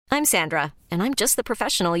I'm Sandra, and I'm just the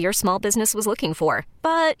professional your small business was looking for.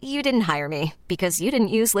 But you didn't hire me because you didn't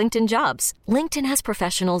use LinkedIn Jobs. LinkedIn has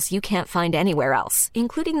professionals you can't find anywhere else,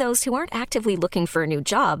 including those who aren't actively looking for a new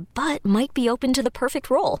job, but might be open to the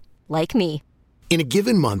perfect role, like me. In a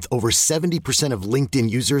given month, over 70% of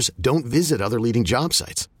LinkedIn users don't visit other leading job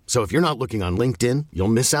sites. So if you're not looking on LinkedIn, you'll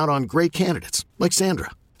miss out on great candidates like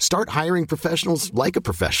Sandra. Start hiring professionals like a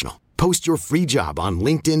professional. Post your free job on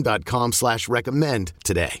linkedin.com/recommend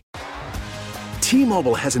today.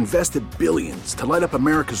 T-Mobile has invested billions to light up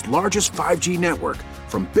America's largest 5G network,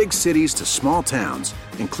 from big cities to small towns,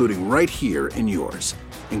 including right here in yours.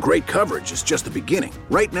 And great coverage is just the beginning.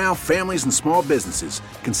 Right now, families and small businesses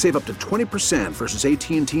can save up to 20% versus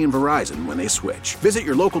AT&T and Verizon when they switch. Visit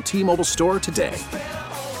your local T-Mobile store today.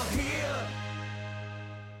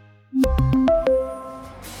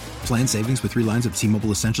 Plan savings with 3 lines of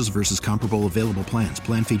T-Mobile Essentials versus comparable available plans.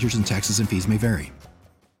 Plan features and taxes and fees may vary.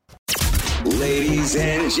 Ladies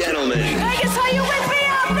and gentlemen, Vegas, are you with me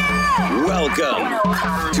out there?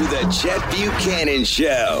 welcome to the Chet Buchanan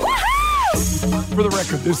Show. For the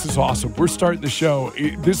record, this is awesome. We're starting the show.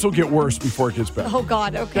 This will get worse before it gets better. Oh,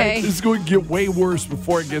 God, okay. This is going to get way worse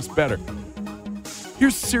before it gets better.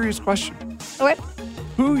 Here's a serious question. What?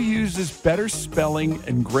 Who uses better spelling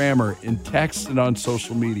and grammar in text and on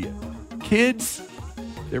social media? Kids,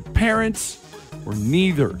 their parents, or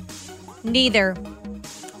neither? Neither.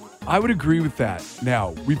 I would agree with that.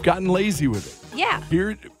 Now, we've gotten lazy with it. Yeah.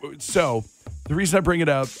 So, the reason I bring it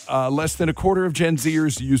up, less than a quarter of Gen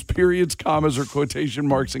Zers use periods, commas, or quotation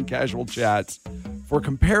marks in casual chats. For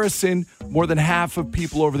comparison, more than half of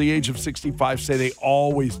people over the age of 65 say they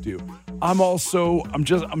always do. I'm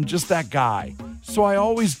just that guy. So I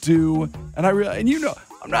always do, and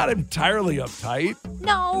I'm not entirely uptight.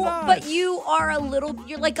 No, but you are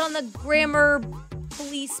you're like on the grammar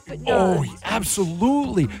police, but no. Oh,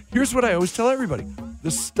 absolutely. Here's what I always tell everybody.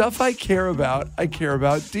 The stuff I care about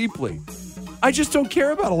deeply. I just don't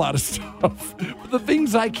care about a lot of stuff. The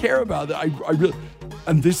things I care about, I really,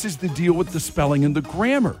 and this is the deal with the spelling and the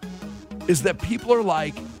grammar, is that people are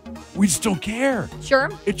like, we just don't care. Sure.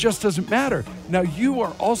 It just doesn't matter. Now, you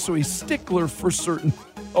are also a stickler for certain.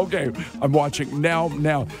 Okay, I'm watching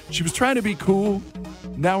now. She was trying to be cool.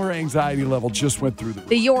 Now her anxiety level just went through the roof.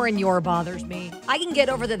 The you're and your bothers me. I can get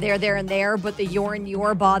over the there, and there, but the you're and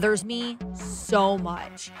your bothers me so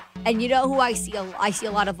much. And you know who I see? I see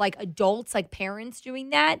a lot of like adults, like parents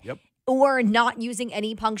doing that. Yep. Or not using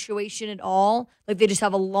any punctuation at all. Like they just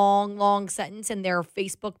have a long sentence in their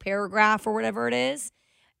Facebook paragraph or whatever it is.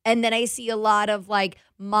 And then I see a lot of like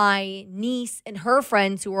my niece and her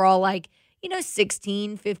friends who are all like,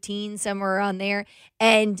 16, 15, somewhere around there.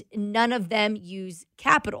 And none of them use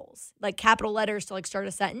capitals, like capital letters to like start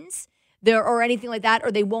a sentence there or anything like that.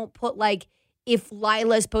 Or they won't put like, if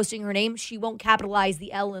Lila's posting her name, she won't capitalize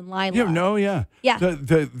the L in Lila. Yeah.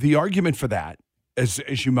 The argument for that,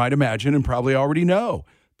 as you might imagine and probably already know,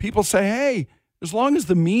 people say, hey, as long as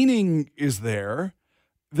the meaning is there,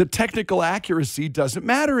 the technical accuracy doesn't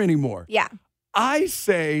matter anymore. Yeah. I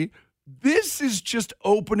say this is just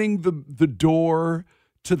opening the door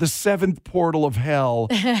to the seventh portal of hell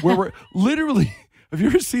where we're literally, have you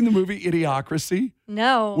ever seen the movie Idiocracy?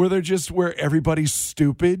 No. Where everybody's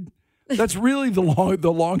stupid? That's really the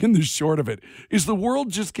long and the short of it, is the world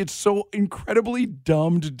just gets so incredibly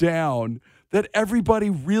dumbed down that everybody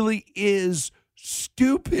really is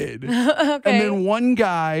stupid. Okay. And then one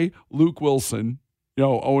guy, Luke Wilson,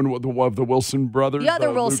 Owen of the Wilson brothers. The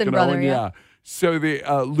other Wilson brother, Owen, yeah. So the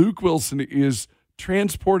Luke Wilson is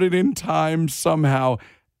transported in time somehow,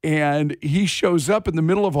 and he shows up in the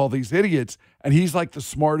middle of all these idiots, and he's like the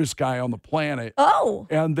smartest guy on the planet. Oh.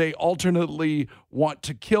 And they alternately want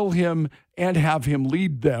to kill him and have him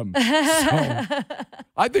lead them. So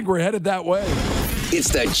I think we're headed that way.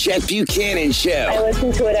 It's the Chet Buchanan Show. I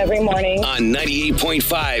listen to it every morning. On 98.5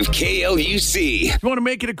 KLUC. You want to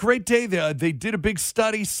make it a great day? They did a big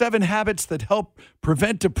study, 7 habits that help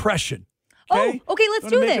prevent depression. Okay? Oh, okay, let's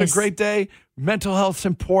do Make it this. a great day. Mental health's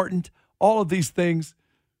important. All of these things.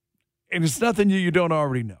 And it's nothing you don't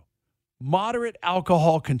already know. Moderate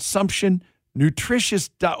alcohol consumption, nutritious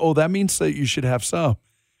diet. Oh, that means that you should have some.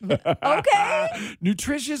 Okay.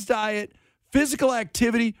 Nutritious diet, physical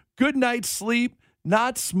activity, good night's sleep,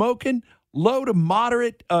 not smoking, low to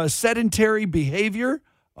moderate sedentary behavior.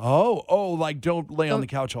 Like don't lay on the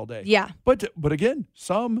couch all day. Yeah. But again,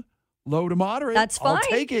 some low to moderate. That's fine. I'll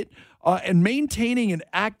take it. And maintaining an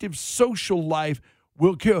active social life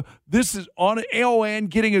will kill. This is on AON.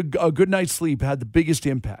 Getting a good night's sleep had the biggest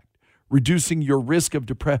impact. reducing your risk of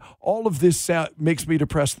depression. All of this makes me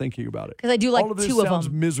depressed thinking about it. Because I do like all of this two of them. sounds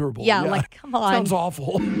miserable. Yeah, like, come on. Sounds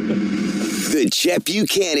awful. The Chet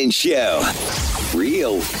Buchanan Show.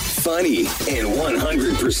 Real, funny, and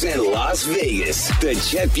 100% Las Vegas. The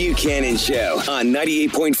Chet Buchanan Show on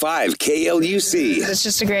 98.5 KLUC. It's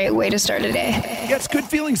just a great way to start a day. Yes, good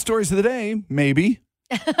feeling stories of the day, maybe.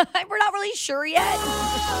 We're not really sure yet.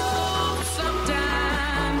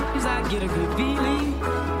 Sometimes I get a good feeling.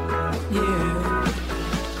 Yeah.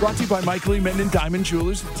 Brought to you by Michael E. Menden Diamond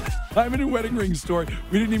Jewelers. Diamond and wedding ring story.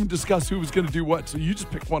 We didn't even discuss who was going to do what, so you just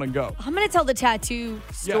pick one and go. I'm going to tell the tattoo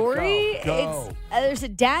story. Yeah, go. There's a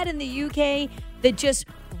dad in the UK that just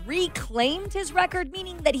reclaimed his record,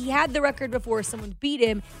 meaning that he had the record before someone beat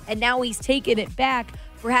him, and now he's taken it back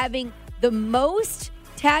for having the most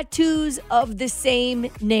tattoos of the same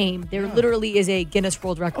name. There literally is a Guinness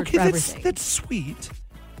World Record for everything. That's sweet.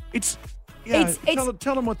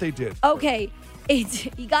 Tell them what they did. Okay.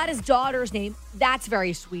 He got his daughter's name. That's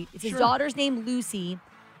very sweet. It's his daughter's name, Lucy,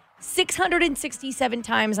 667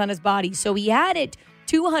 times on his body. So he had it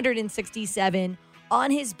 267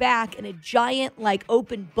 on his back in a giant,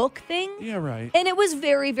 open book thing. Yeah, right. And it was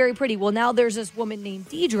very, very pretty. Well, now there's this woman named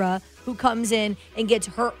Deidre who comes in and gets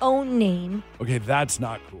her own name. Okay, that's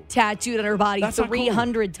not cool. Tattooed on her body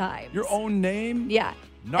 300 times. Your own name? Yeah.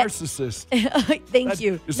 Narcissist. Thank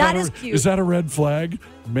you. Not as cute. Is that a red flag?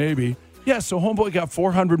 Maybe. Yeah, so homeboy got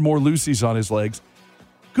 400 more Lucy's on his legs.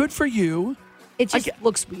 Good for you. It just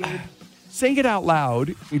looks weird. Saying it out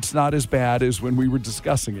loud, it's not as bad as when we were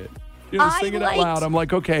discussing it. Saying it out loud, I'm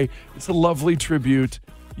like, okay, it's a lovely tribute.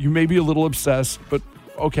 You may be a little obsessed, but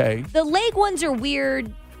okay. The leg ones are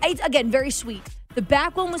weird. It's, again, very sweet. The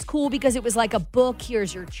back one was cool because it was like a book.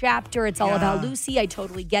 Here's your chapter. It's all about Lucy. I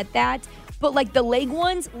totally get that. But the leg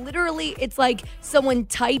ones, literally, it's like someone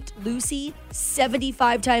typed Lucy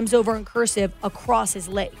 75 times over in cursive across his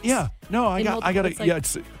legs. Yeah. No, I got it.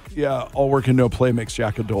 All work and no play makes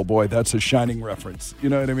Jack a dull boy. That's a Shining reference. You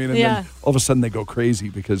know what I mean? And then all of a sudden they go crazy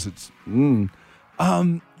because it's, Again.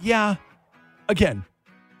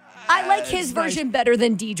 I like his version better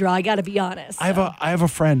than Deidre, I got to be honest. I have a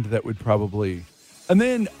friend that would probably, and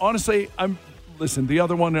then honestly, the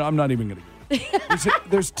other one, I'm not even going to.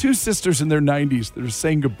 There's two sisters in their 90s that are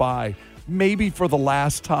saying goodbye, maybe for the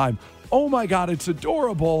last time. Oh my God, it's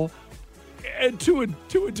adorable, and to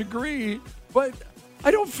a degree, but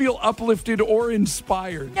I don't feel uplifted or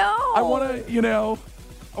inspired. No, I want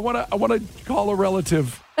to call a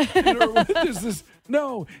relative.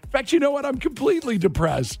 No, in fact, you know what? I'm completely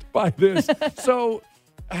depressed by this. So,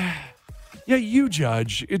 you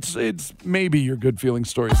judge. It's maybe your good feeling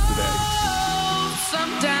stories today.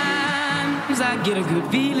 Sometimes I get a good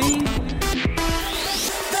feeling.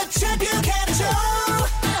 The Chet Buchanan Show.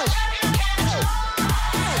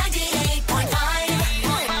 98.5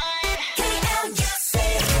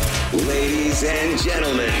 KLUC. Ladies and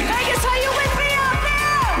gentlemen. Vegas, are you with me out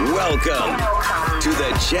there? Welcome to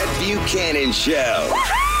the Chet Buchanan Show.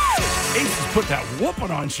 Aces put that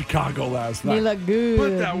whooping on Chicago last night. They look good.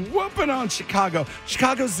 Put that whooping on Chicago.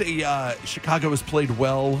 Chicago has played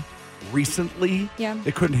well recently. Yeah.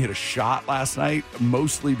 They couldn't hit a shot last night,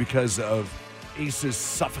 mostly because of Aces'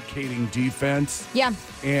 suffocating defense. Yeah.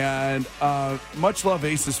 And much love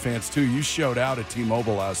Aces fans, too. You showed out at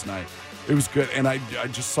T-Mobile last night. It was good. And I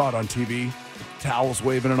just saw it on TV. Towels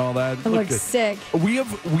waving and all that. It looks sick. We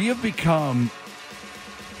have become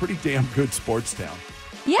pretty damn good sports town.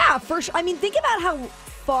 Yeah, for sure. I mean, think about how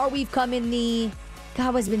far we've come in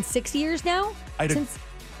it's been 6 years now? And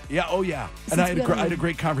I had a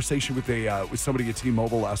great conversation with somebody at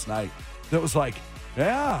T-Mobile last night that was like,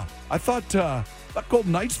 I thought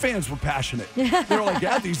Golden Knights fans were passionate. They were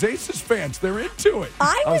like, these Aces fans, they're into it.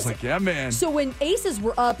 I was like, yeah, man. So when Aces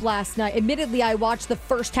were up last night, admittedly, I watched the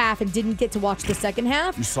first half and didn't get to watch the second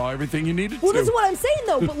half. You saw everything you needed to. Well, this is what I'm saying,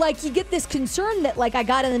 though. But, you get this concern that, I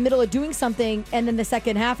got in the middle of doing something, and then the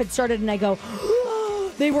second half had started, and I go,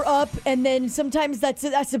 they were up, and then sometimes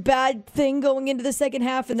that's a bad thing going into the second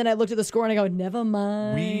half, and then I looked at the score, and I go, never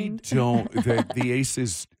mind. We don't. The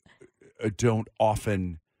Aces don't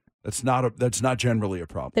often. That's not generally a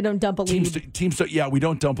problem. They don't dump a lead. Teams we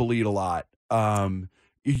don't dump a lead a lot.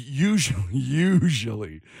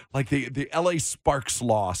 Usually, like the LA Sparks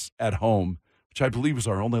loss at home, which I believe was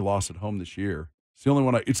our only loss at home this year. It's the only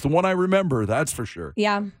one. It's the one I remember. That's for sure.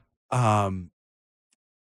 Yeah.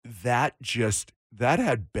 That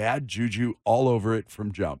had bad juju all over it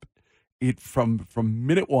from jump. From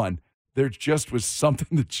minute one, there just was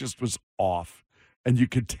something that just was off, and you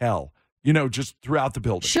could tell. Just throughout the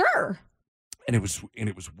building. Sure. And it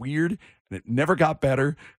was weird, and it never got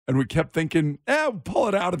better. And we kept thinking, we'll pull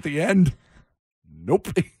it out at the end. Nope.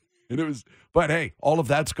 But hey, all of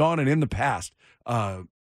that's gone and in the past.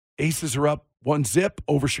 Aces are up 1-0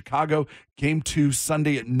 over Chicago. Game 2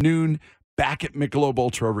 Sunday at noon, back at Michelob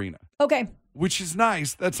Ultra Arena. Okay. Which is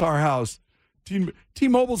nice. That's our house.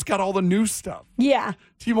 T-Mobile's got all the new stuff. Yeah.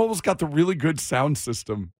 T-Mobile's got the really good sound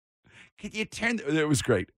system. Can you turn? It was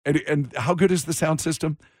great. And how good is the sound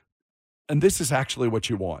system? And this is actually what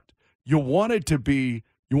you want. You want it to be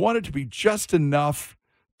just enough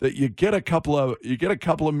that you get a couple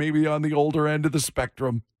of maybe on the older end of the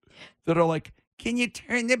spectrum that are like, can you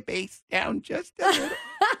turn the bass down just a little?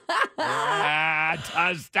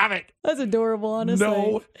 Stop it. That's adorable,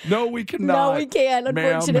 honestly. No, we cannot. No, we can't,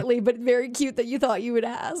 unfortunately, but very cute that you thought you would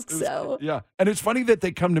ask. So yeah. And it's funny that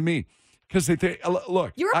they come to me because they think,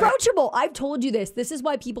 look. You're approachable. I've told you this. This is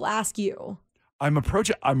why people ask you. I'm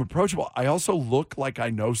approachable. I also look like I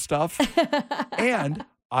know stuff. And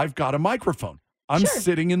I've got a microphone. I'm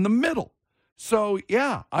sitting in the middle. So,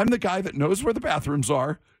 yeah, I'm the guy that knows where the bathrooms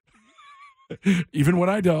are. Even when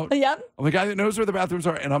I don't. Yep. I'm the guy that knows where the bathrooms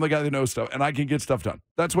are, and I'm the guy that knows stuff, and I can get stuff done.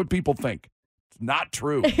 That's what people think. It's not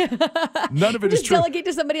true. None of it is true. Just delegate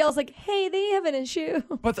to somebody else like, hey, they have an issue.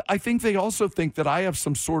 But I think they also think that I have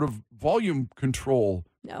some sort of volume control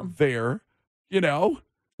there, you know?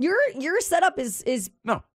 Your setup is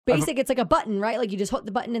no basic. It's like a button, right? Like you just hit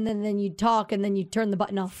the button and then you talk and then you turn the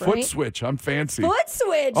button off, right? Foot switch. I'm fancy. Foot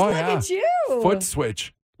switch. Oh, Look at you. Foot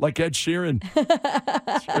switch. Like Ed Sheeran.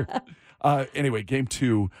 Sure. Anyway, game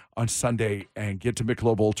 2 on Sunday, and get to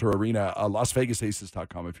Michelob Ultra Arena,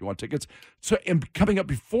 LasVegasAces.com if you want tickets. So, and coming up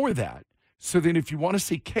before that, so then if you want to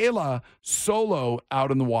see Kayla solo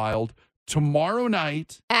out in the wild, tomorrow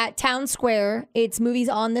night at Town Square, it's Movies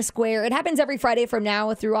on the Square. It happens every Friday from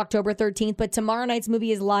now through October 13th, but tomorrow night's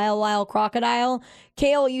movie is Lyle Crocodile.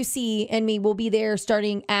 KLUC and me will be there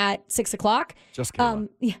starting at 6 o'clock. Just Kayla.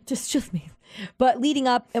 Yeah, just me. But leading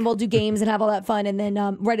up, and we'll do games and have all that fun, and then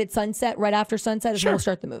right after sunset is when we'll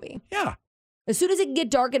start the movie. Yeah. As soon as it can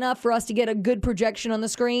get dark enough for us to get a good projection on the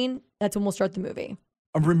screen, that's when we'll start the movie.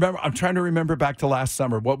 I'm trying to remember back to last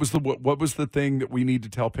summer. What was the thing that we need to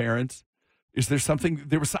tell parents? Is there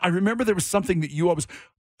something I remember there was something that you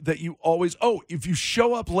always if you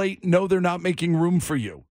show up late, no, they're not making room for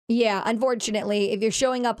you. Yeah, unfortunately, if you're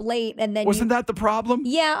showing up late and then wasn't that the problem?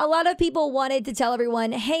 Yeah, a lot of people wanted to tell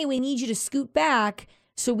everyone, hey, we need you to scoot back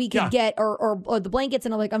so we can get or the blankets,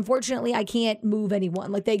 and I'm like, unfortunately, I can't move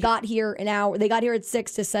anyone. Like they got here they got here at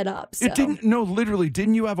 6 to set up. So.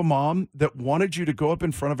 Didn't you have a mom that wanted you to go up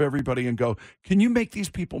in front of everybody and go, can you make these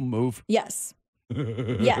people move? Yes.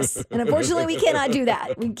 Yes. And unfortunately, we cannot do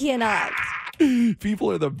that. We cannot.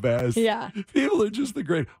 People are the best. Yeah. People are just the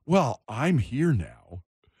great. Well, I'm here now.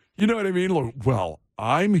 You know what I mean? Well,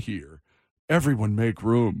 I'm here. Everyone make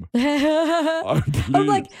room. I'm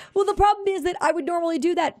like, well, the problem is that I would normally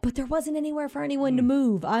do that, but there wasn't anywhere for anyone to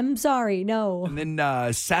move. I'm sorry. No. And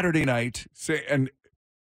then Saturday night, and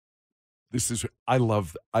this is, I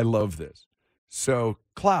love this. So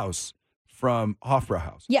Klaus from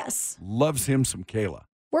Hofbrauhaus. Yes. Loves him some Kayla.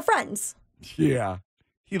 We're friends. Yeah.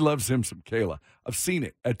 He loves him some Kayla. I've seen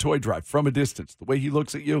it at Toy Drive from a distance. The way he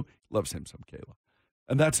looks at you, loves him some Kayla.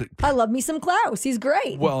 And that's it. I love me some Klaus. He's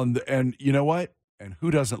great. Well, and you know what? And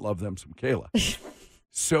who doesn't love them some Kayla?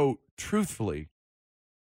 So, truthfully,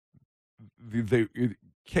 they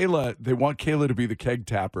want Kayla to be the keg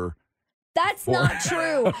tapper. That's not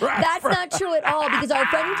true. That's not true at all, because our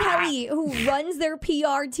friend Kelly, who runs their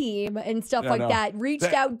PR team and stuff that,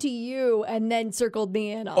 reached out to you and then circled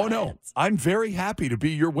me in on it. Oh, no. I'm very happy to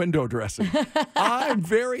be your window dressing. I'm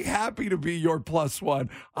very happy to be your +1.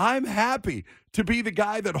 I'm happy to be the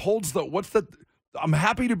guy that holds I'm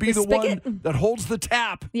happy to be the one that holds the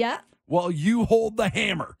tap. Yeah. While you hold the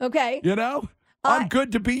hammer. Okay. You know? I'm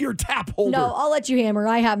good to be your tap holder. No, I'll let you hammer.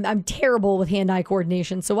 I'm terrible with hand-eye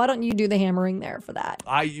coordination, so why don't you do the hammering there for that?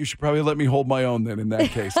 You should probably let me hold my own then in that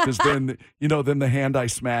case, because then the hand-eye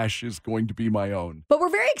smash is going to be my own. But we're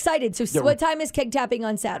very excited. So what time is keg tapping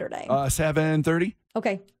on Saturday? 7:30.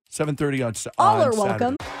 Okay. 7:30 on Saturday. All are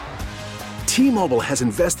welcome. T-Mobile has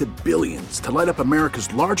invested billions to light up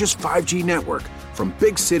America's largest 5G network, from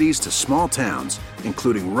big cities to small towns,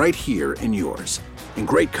 including right here in yours. And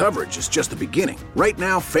great coverage is just the beginning. Right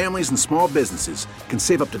now, families and small businesses can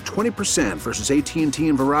save up to 20% versus AT&T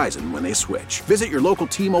and Verizon when they switch. Visit your local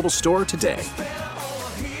T-Mobile store today.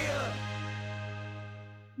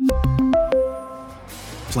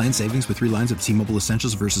 Plan savings with 3 lines of T-Mobile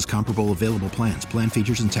Essentials versus comparable available plans. Plan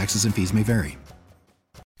features and taxes and fees may vary.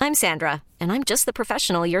 I'm Sandra, and I'm just the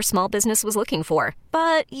professional your small business was looking for.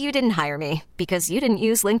 But you didn't hire me because you didn't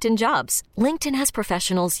use LinkedIn Jobs. LinkedIn has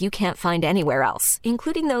professionals you can't find anywhere else,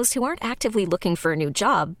 including those who aren't actively looking for a new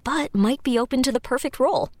job, but might be open to the perfect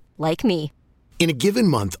role, like me. In a given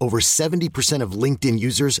month, over 70% of LinkedIn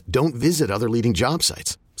users don't visit other leading job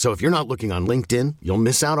sites. So if you're not looking on LinkedIn, you'll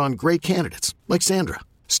miss out on great candidates like Sandra.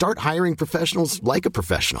 Start hiring professionals like a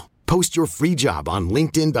professional. Post your free job on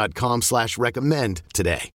linkedin.com/recommend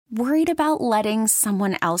today. Worried about letting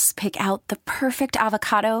someone else pick out the perfect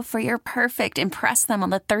avocado for your perfect impress them on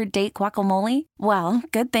the third date guacamole? Well,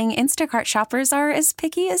 good thing Instacart shoppers are as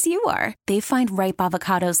picky as you are. They find ripe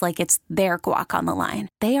avocados like it's their guac on the line.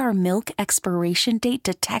 They are milk expiration date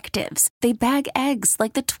detectives. They bag eggs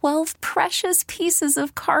like the 12 precious pieces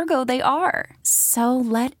of cargo they are. So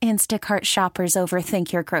let Instacart shoppers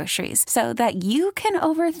overthink your groceries so that you can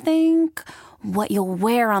overthink what you'll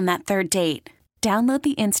wear on that third date. Download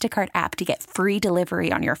the Instacart app to get free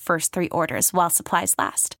delivery on your first 3 orders while supplies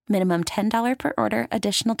last. Minimum $10 per order.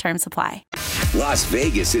 Additional terms apply. Las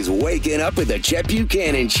Vegas is waking up with the Chet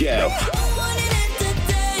Buchanan Show.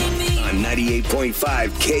 On 98.5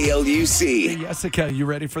 KLUC. Hey, Jessica, you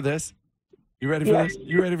ready for this? You ready for this?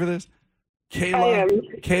 You ready for this?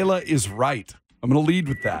 Kayla is right. I'm going to lead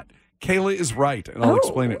with that. Kayla is right, and I'll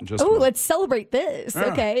explain it in just a minute. Let's celebrate this. Yeah,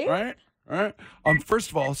 Okay. All right. First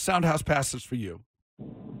of all, Soundhouse passes for you.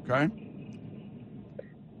 Okay?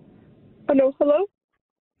 Hello?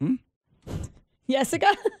 Jessica,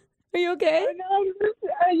 are you okay?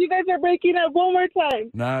 You guys are breaking up one more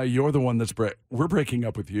time. Nah, you're the one that's we're breaking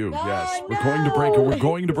up with you. No, yes, no. we're going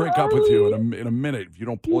to break up with you in a minute if you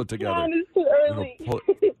don't pull it together. It's too early.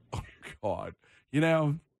 Oh God!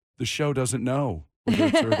 The show doesn't know whether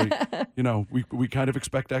it's early. We kind of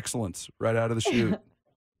expect excellence right out of the chute.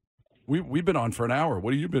 We've been on for an hour.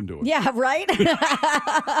 What have you been doing? Yeah, right?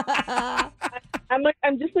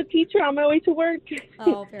 I'm just a teacher on my way to work.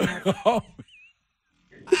 Oh, fair enough. Oh.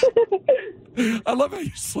 I love how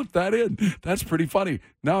you slipped that in. That's pretty funny.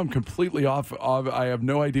 Now I'm completely off. I have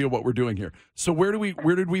no idea what we're doing here. So where did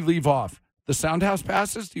we leave off? The Soundhouse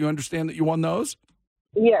passes? Do you understand that you won those?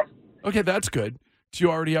 Yes. Okay, that's good. Do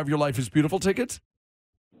you already have your Life is Beautiful tickets?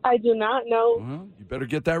 I do not know. Well, you better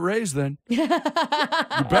get that raise then. You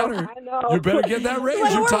better. I know. You better get that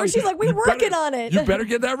raise. She's like, we're working on it. You better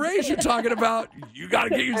get that raise you're talking about. You got to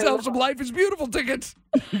get yourself some Life is Beautiful tickets.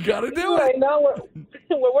 You got to do it. I know.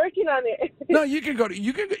 We're working on it. No,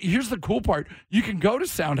 here's the cool part. You can go to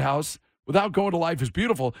Soundhouse without going to Life is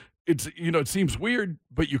Beautiful. It seems weird,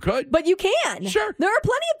 but you could. But you can. Sure. There are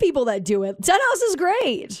plenty of people that do it. Soundhouse is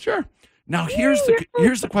great. Sure. Now, here's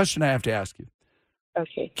the question I have to ask you.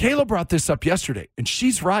 Okay. Kayla brought this up yesterday, and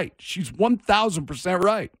she's right. She's 1,000%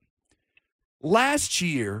 right. Last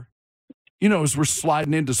year, as we're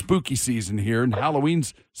sliding into spooky season here, and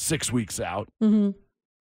Halloween's 6 weeks out,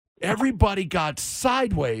 everybody got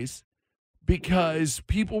sideways because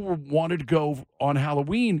people wanted to go on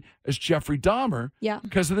Halloween as Jeffrey Dahmer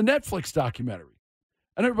because of the Netflix documentary.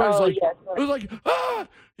 And everybody's it was like,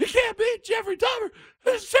 you can't beat Jeffrey Dahmer.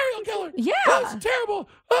 He's a serial killer. Yeah. That's terrible.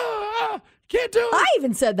 Can't do it. I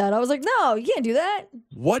even said that. I was like, no, you can't do that.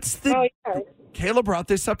 Kayla brought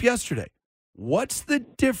this up yesterday. What's the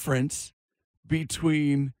difference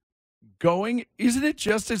between isn't it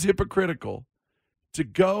just as hypocritical to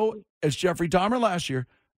go as Jeffrey Dahmer last year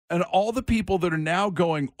and all the people that are now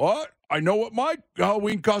going, I know what my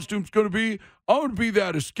Halloween costume's going to be. I'm going to be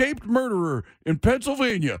that escaped murderer in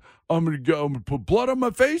Pennsylvania. I'm going to put blood on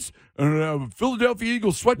my face and have a Philadelphia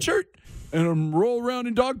Eagles sweatshirt and I'm roll around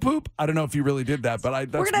in dog poop. I don't know if he really did that, but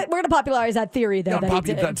we're gonna popularize that theory though.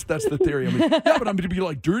 That's the theory. But I'm going to be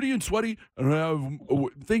like dirty and sweaty and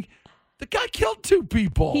think the guy killed 2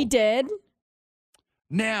 people. He did.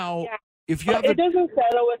 Now. Yeah. If you have it doesn't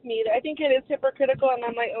settle with me. I think it is hypocritical, and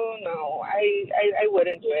I'm like, oh, no, I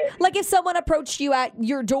wouldn't do it. Like if someone approached you at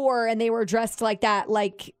your door and they were dressed like that,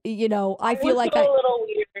 I feel like a little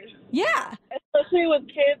weird. Yeah. Especially with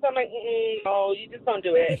kids, I'm like, no, you just don't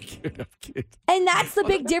do it. And that's the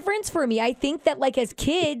big difference for me. I think that as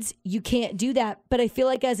kids, you can't do that. But I feel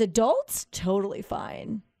like as adults, totally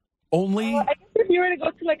fine. Only... I guess if you were to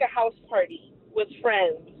go to a house party with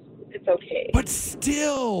friends, it's okay. But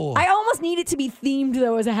still. I almost need it to be themed,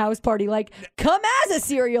 though, as a house party. Come as a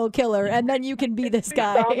serial killer, and then you can be this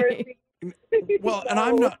guy. Well, and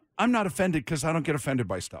I'm not offended because I don't get offended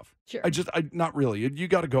by stuff. Sure. Not really. You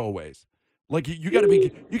got to go a ways. You got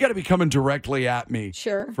to be coming directly at me.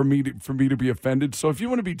 Sure. For me to be offended. So if you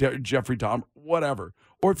want to be Jeffrey Dahmer, whatever.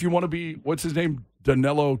 Or if you want to be, what's his name?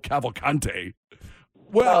 Danilo Cavalcante.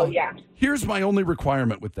 Well, here's my only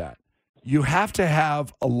requirement with that. You have to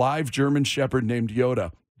have a live German Shepherd named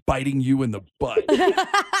Yoda biting you in the butt.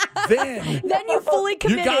 then you fully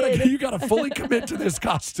committed. You gotta fully commit to this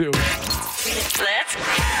costume. Let's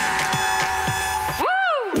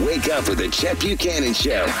Wake up with the Chet Buchanan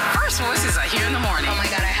Show. First voices I hear in the morning. Oh my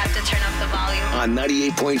God, I have to turn up the volume. On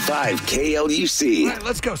 98.5 KLUC. All right,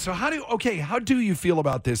 let's go. So how do you feel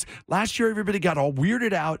about this? Last year, everybody got all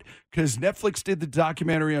weirded out because Netflix did the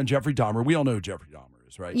documentary on Jeffrey Dahmer. We all know who Jeffrey Dahmer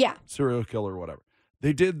is, right? Yeah. Serial killer or whatever.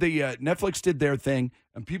 They did Netflix did their thing,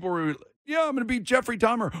 and people were, I'm going to be Jeffrey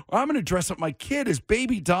Dahmer. Or I'm going to dress up my kid as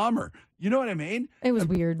baby Dahmer. You know what I mean? It was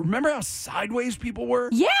weird. Remember how sideways people were?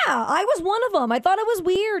 Yeah, I was one of them. I thought it was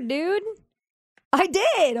weird, dude. I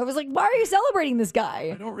did. I was like, why are you celebrating this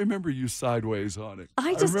guy? I don't remember you sideways on it.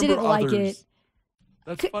 I just didn't like it.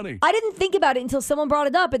 That's funny. I didn't think about it until someone brought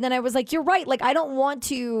it up, and then I was like, you're right. Like, I don't want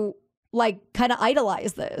to, kind of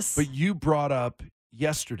idolize this. But you brought up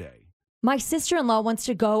yesterday. My sister-in-law wants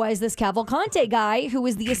to go as this Cavalcante guy who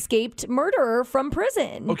is the escaped murderer from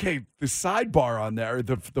prison. Okay, the sidebar on there,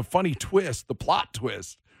 the funny twist, the plot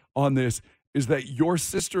twist on this is that your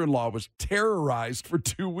sister-in-law was terrorized for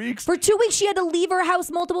 2 weeks. For 2 weeks, she had to leave her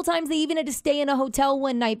house multiple times. They even had to stay in a hotel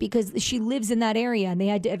one night because she lives in that area, and they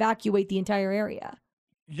had to evacuate the entire area.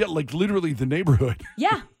 Yeah, like literally the neighborhood.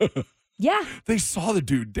 Yeah. Yeah. They saw the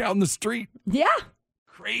dude down the street. Yeah.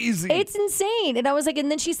 Crazy. It's insane. And I was like,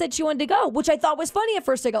 and then she said she wanted to go, which I thought was funny at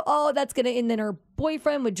first. I go, oh, that's going to, and then her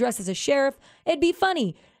boyfriend would dress as a sheriff. It'd be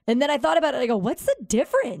funny. And then I thought about it. I go, what's the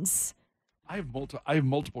difference? I have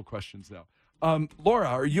multiple questions now. Laura,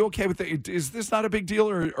 are you okay with it? Is this not a big deal,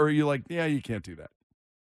 or are you like, yeah, you can't do that?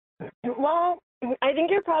 Well, I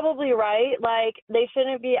think you're probably right. Like, they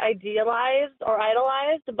shouldn't be idealized or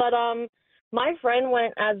idolized. But my friend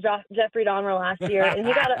went as Jeffrey Dahmer last year, and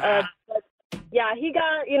he got he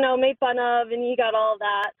got, made fun of, and he got all of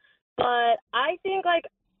that. But I think,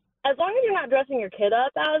 as long as you're not dressing your kid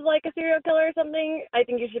up as, a serial killer or something, I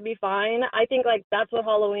think you should be fine. I think, that's what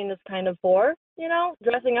Halloween is kind of for,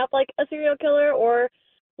 dressing up like a serial killer or,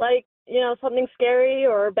 something scary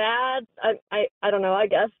or bad. I don't know, I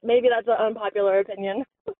guess. Maybe that's an unpopular opinion.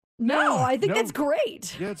 No, I think that's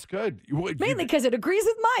great. Yeah, it's good. Mainly because it agrees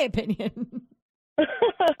with my opinion.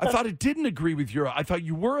 I thought it didn't agree with your. I thought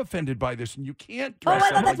you were offended by this, and you can't dress I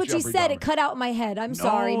up thought that's like what she Jeffrey said. Dahmer. It cut out in my head. I'm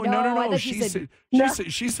sorry. No.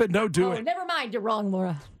 She said no, do it. Never mind. You're wrong,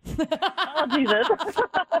 Laura. Oh, Jesus.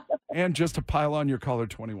 And just to pile on your caller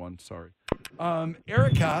 21. Sorry.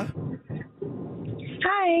 Erica.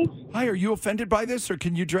 Hi. Hi, are you offended by this, or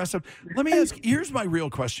can you dress up? Let me ask, here's my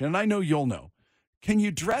real question, and I know you'll know. Can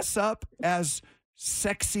you dress up as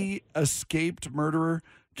sexy escaped murderer?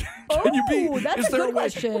 Can you be? That's a good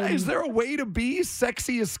question. Is there a way to be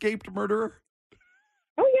sexy escaped murderer?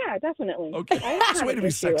 Oh, yeah, definitely. Okay. That's a way to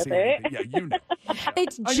be sexy. Yeah, you know.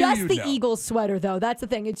 It's just the eagle sweater, though. That's the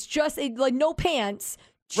thing. It's just no pants.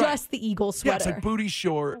 Just the eagle sweater. Yeah, it's like booty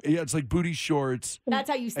short. Yeah, it's like booty shorts. That's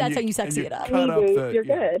how you sexy it up. You're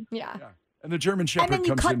good. Yeah. And the German Shepherd and then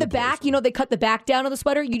you comes cut the back. place. They cut the back down of the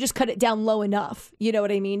sweater. You just cut it down low enough. You know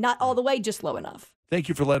what I mean? Not all the way, just low enough. Thank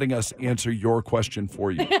you for letting us answer your question for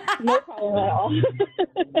you. No problem at all.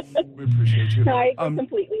 We appreciate you. No, I agree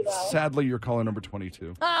completely, though. Sadly, you're caller number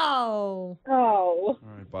 22. Oh. All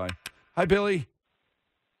right, bye. Hi, Billy.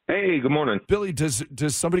 Hey, good morning. Billy, does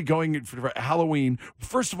somebody going for Halloween,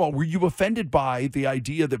 first of all, were you offended by the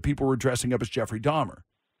idea that people were dressing up as Jeffrey Dahmer?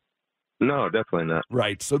 No, definitely not.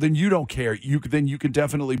 Right. So then you don't care. You can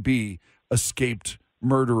definitely be escaped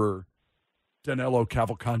murderer Danilo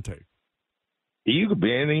Cavalcante. You could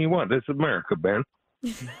be anything you want. This is America, Ben.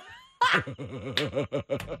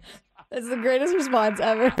 That's the greatest response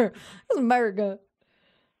ever. It's America.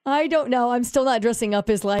 I don't know. I'm still not dressing up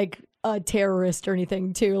as a terrorist or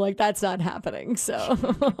anything, too. That's not happening. So,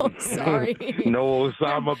 sorry. No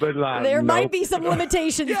Osama bin Laden. There might be some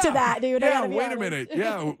limitations to that, dude. Yeah, wait a minute.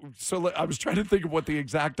 Yeah. So I was trying to think of what the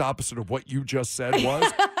exact opposite of what you just said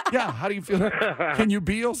was. Yeah. How do you feel? Can you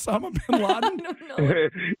be Osama bin Laden? I don't know.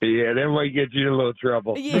 Yeah, that might get you in a little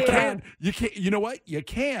trouble. Yeah. You can. You know what? You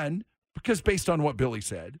can, because based on what Billy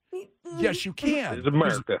said, yes, you can. It's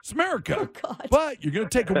America. It's America. Oh, God. But you're going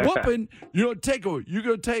to take a whooping. You're going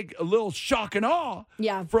to take a little shock and awe.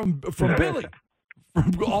 Yeah. From Billy,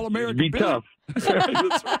 from All American Be Billy. tough.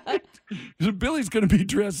 That's right. So Billy's going to be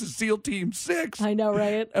dressed as SEAL Team 6. I know,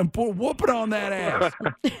 right? And put whooping on that ass.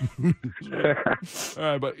 All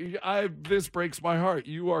right, but this breaks my heart.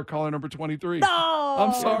 You are caller number 23. No.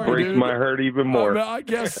 I'm sorry, Breaks dude. my heart even more. I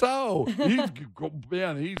guess so. He's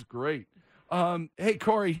great. Hey,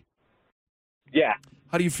 Corey. Yeah.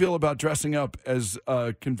 How do you feel about dressing up as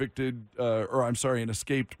a convicted, an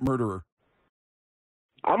escaped murderer?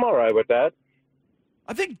 I'm all right with that.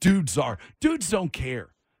 I think dudes are. Dudes don't care.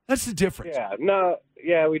 That's the difference.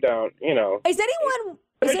 Yeah, we don't.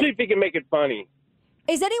 Especially if you can make it funny.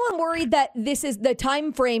 Is anyone worried that the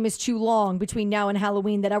time frame is too long between now and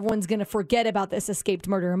Halloween, that everyone's going to forget about this escaped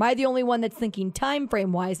murder? Am I the only one that's thinking time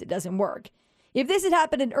frame wise it doesn't work? If this had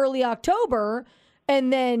happened in early October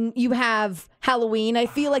and then you have Halloween, I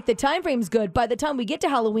feel like the time frame's good. By the time we get to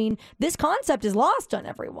Halloween, this concept is lost on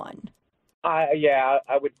everyone. I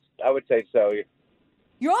would say so.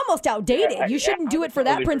 You're almost outdated. You shouldn't do it for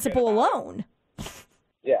that principle alone.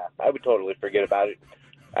 Yeah, I would totally forget about it.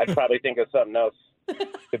 I'd probably think of something else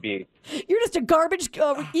to be. You're just a garbage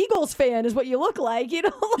Eagles fan, is what you look like. You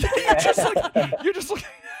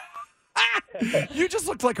just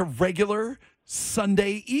look like a regular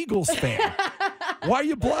Sunday Eagles fan. Why are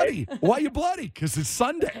you bloody? Because it's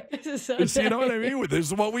Sunday. You know what I mean? This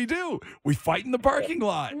is what we do. We fight in the parking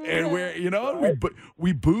lot, and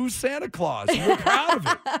we boo Santa Claus. We're proud of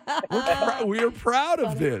it. We are proud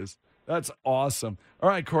of this. That's awesome. All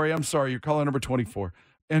right, Corey, I'm sorry. You're caller number 24.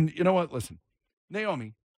 And you know what? Listen,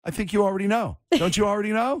 Naomi, I think you already know. Don't you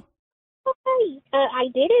already know? Okay. I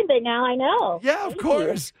didn't, but now I know. Yeah, of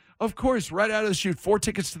course. Of course, right out of the chute, 4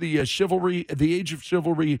 tickets to the the Age of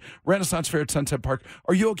Chivalry Renaissance Fair at Sunset Park.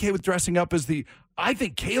 Are you okay with dressing up as I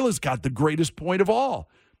think Kayla's got the greatest point of all.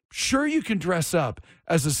 Sure, you can dress up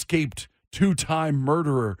as escaped 2-time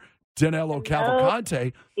murderer Danilo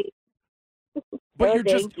Cavalcante. But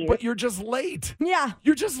you're just late. Yeah.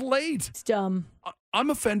 You're just late. It's dumb.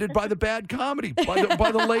 I'm offended by the bad comedy,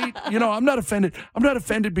 by the late. I'm not offended. I'm not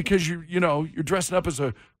offended because you're dressing up as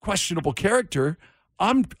a questionable character.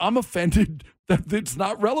 I'm offended that it's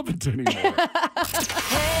not relevant anymore.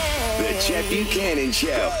 The Chet Buchanan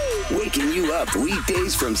Show, waking you up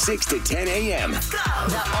weekdays from 6 to 10 a.m.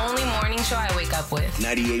 The only morning show I wake up with.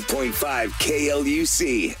 98.5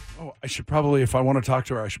 KLUC. Oh, I should probably, if I want to talk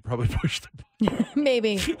to her, I should probably push the button.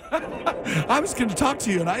 Maybe. I was going to talk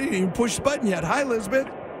to you, and I didn't even push the button yet. Hi, Elizabeth.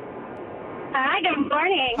 Hi, good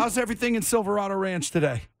morning. How's everything in Silverado Ranch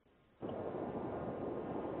today?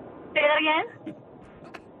 Say that again?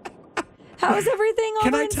 How's everything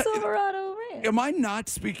over in Silverado Ranch? Am I not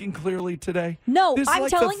speaking clearly today? No, this is I'm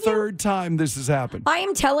telling the third time this has happened. I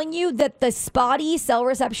am telling you that the spotty cell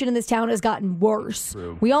reception in this town has gotten worse.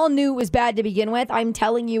 True. We all knew it was bad to begin with. I'm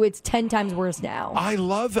telling you, it's 10 times worse now.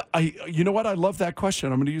 You know what? I love that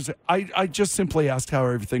question. I'm going to use it. I just simply asked how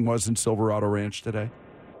everything was in Silverado Ranch today.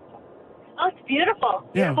 Oh, it's beautiful.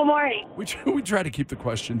 Beautiful morning. We try to keep the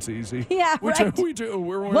questions easy. Yeah, right. We do.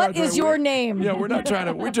 What is your name? Yeah, we're not trying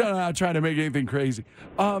to make anything crazy.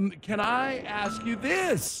 Can I ask you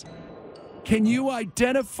this? Can you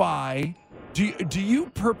identify? Do you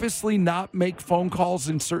purposely not make phone calls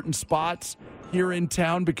in certain spots here in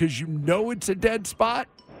town because you know it's a dead spot?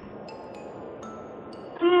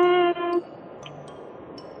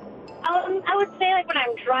 I would say when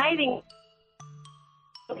I'm driving.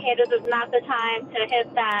 Okay, this is not the time to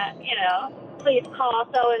hit that, please call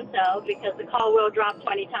so-and-so because the call will drop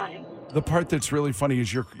 20 times. The part that's really funny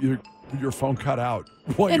is your phone cut out.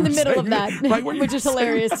 In the middle of that, right, which is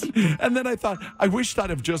hilarious. And then I thought, I wished I'd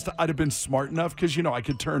have been smart enough because, I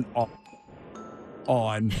could turn on.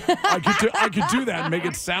 I could do that and make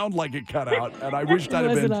it sound like it cut out. And I wished I'd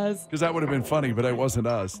have been, because that would have been funny, but it wasn't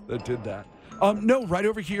us that did that. No, right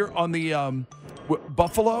over here on the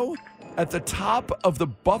Buffalo. At the top of the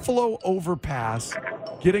Buffalo overpass,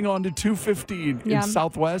 getting onto 215 in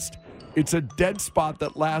Southwest, it's a dead spot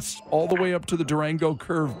that lasts all the way up to the Durango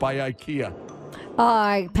Curve by IKEA.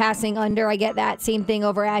 Passing under, I get that. Same thing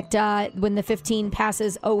over at when the 15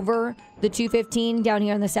 passes over the 215 down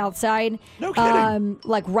here on the south side. No kidding.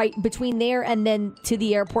 Right between there and then to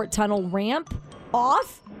the airport tunnel ramp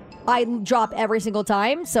off. I drop every single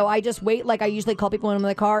time, so I just wait. I usually call people when I'm in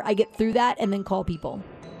the car. I get through that and then call people.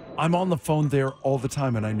 I'm on the phone there all the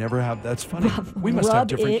time, and I never have. That's funny. We must have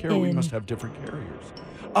different carriers. We must have different carriers.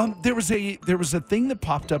 There was a thing that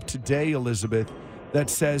popped up today, Elizabeth, that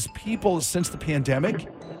says people since the pandemic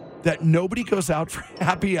that nobody goes out for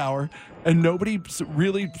happy hour and nobody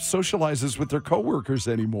really socializes with their coworkers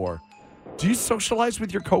anymore. Do you socialize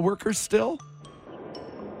with your coworkers still?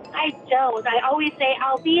 I don't. I always say,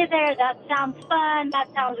 I'll be there. That sounds fun.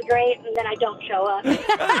 That sounds great. And then I don't show up.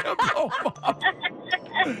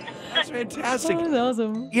 That's fantastic. Oh, that's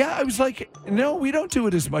awesome. Yeah, I was like, no, we don't do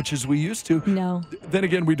it as much as we used to. No. Then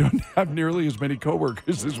again, we don't have nearly as many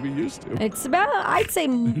coworkers as we used to. It's about, I'd say,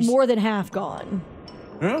 more than half gone.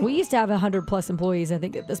 Yeah. We used to have 100+ employees, I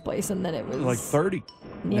think, at this place, and then it was... Like 30.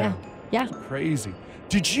 Yeah. Yeah. It's crazy.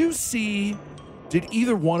 Did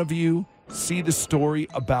either one of you see the story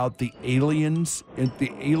about the aliens and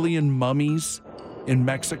the alien mummies in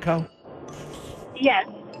Mexico? Yes.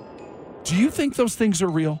 Do you think those things are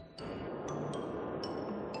real?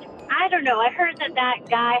 I don't know. I heard that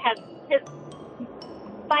guy his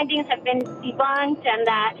findings have been debunked, and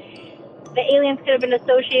that the aliens could have been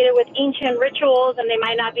associated with ancient rituals, and they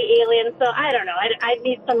might not be aliens. So I don't know. I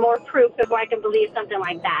need some more proof before I can believe something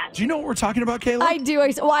like that. Do you know what we're talking about, Kayla? I do.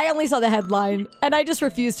 I only saw the headline, and I just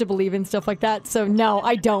refuse to believe in stuff like that. So no,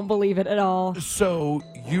 I don't believe it at all. So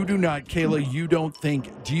you do not, Kayla, you don't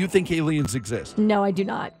think, do you think aliens exist? No, I do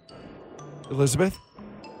not. Elizabeth?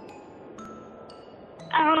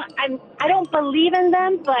 I don't believe in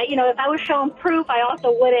them, but, if I was shown proof, I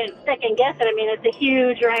also wouldn't second guess it. I mean, it's a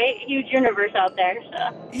huge universe out there.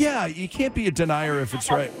 So. Yeah, you can't be a denier if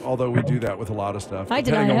it's right, although we do that with a lot of stuff. I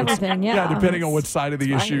deny everything, yeah. Yeah, depending on what side of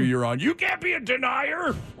the issue you're on. You can't be a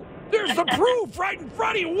denier. There's the proof right in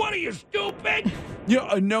front of you. What are you, stupid?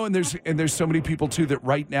 No, and there's so many people, too, that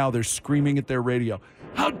right now they're screaming at their radio.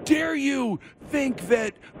 How dare you think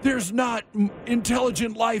that there's not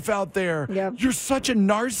intelligent life out there? Yep. You're such a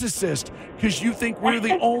narcissist because you think we're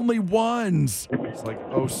the only ones. It's like,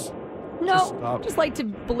 no, just like to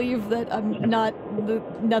believe that I'm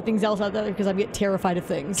nothing's else out there because I get terrified of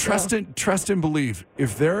things. Trust and believe.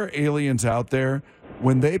 If there are aliens out there,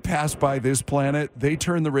 when they pass by this planet, they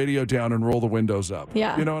turn the radio down and roll the windows up.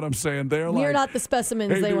 Yeah. You know what I'm saying? We're not the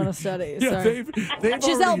specimens they want to study. Yeah, sorry. they've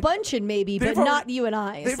Giselle Bundchen maybe, but not you and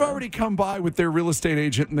I. They've already come by with their real estate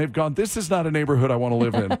agent and they've gone, this is not a neighborhood I want to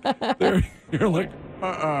live in. You're like,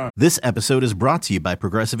 This episode is brought to you by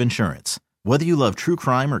Progressive Insurance. Whether you love true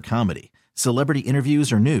crime or comedy, celebrity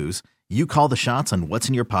interviews or news, you call the shots on what's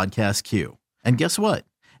in your podcast queue. And guess what?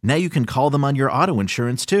 Now you can call them on your auto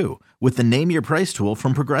insurance too with the Name Your Price tool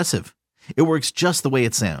from Progressive. It works just the way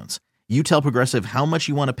it sounds. You tell Progressive how much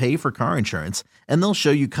you want to pay for car insurance, and they'll show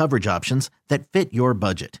you coverage options that fit your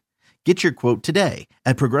budget. Get your quote today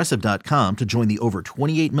at Progressive.com to join the over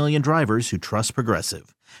 28 million drivers who trust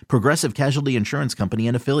Progressive. Progressive Casualty Insurance Company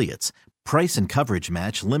and Affiliates. Price and coverage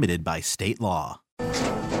match limited by state law.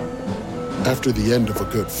 After the end of a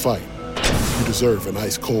good fight, you deserve an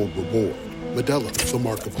ice-cold reward. Modelo is the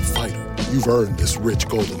mark of a fighter. You've earned this rich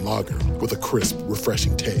golden lager with a crisp,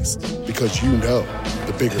 refreshing taste. Because you know,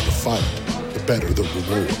 the bigger the fight, the better the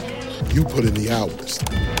reward. You put in the hours,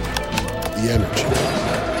 the energy,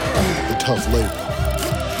 the tough labor.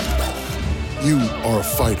 You are a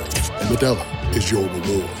fighter, and Modelo is your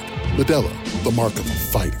reward. Modelo, the mark of a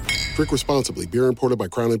fighter. Drink responsibly. Beer imported by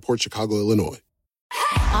Crown Imports, Chicago, Illinois.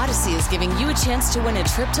 Odyssey is giving you a chance to win a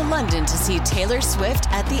trip to London to see Taylor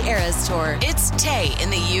Swift at the Eras Tour. It's Tay in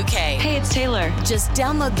the UK. Hey, it's Taylor. Just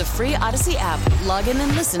download the free Odyssey app, log in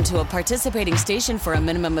and listen to a participating station for a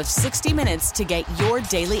minimum of 60 minutes to get your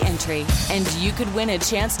daily entry. And you could win a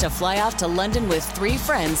chance to fly off to London with 3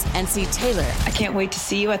 friends and see Taylor. I can't wait to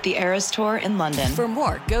see you at the Eras Tour in London. For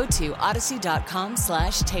more, go to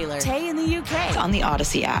odyssey.com/Taylor. Tay in the UK. It's on the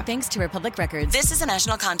Odyssey app. Thanks to Republic Records. This is a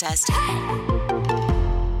national contest.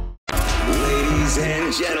 Ladies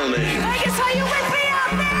and gentlemen, Vegas, are you with me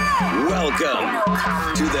out there? welcome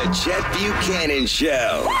to the Chet Buchanan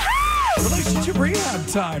Show. Relationship Rehab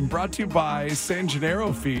Time, brought to you by San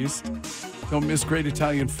Gennaro Feast. Don't miss great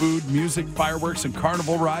Italian food, music, fireworks, and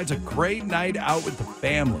carnival rides. A great night out with the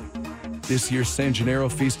family. This year's San Gennaro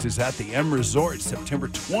Feast is at the M Resort, September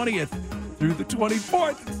 20th through the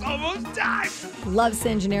 24th. It's almost time. Love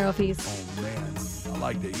San Gennaro Feast. Oh, man. I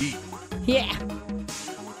like to eat. Yeah.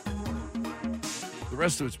 The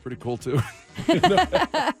rest of it's pretty cool, too.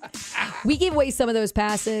 We gave away some of those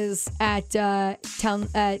passes at Movies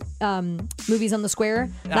on the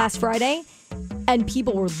Square last Friday, and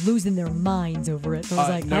people were losing their minds over it. I was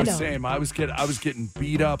like, no, I know. same. I was getting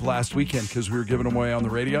beat up last weekend because we were giving them away on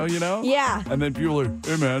the radio, you know? Yeah. And then people are,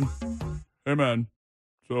 hey, man.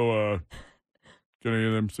 So, can any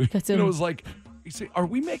of them see? You know, it was like, you say, are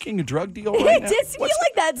we making a drug deal right now? It does feel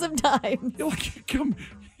like that sometimes.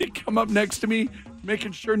 You come up next to me,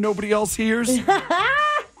 making sure nobody else hears.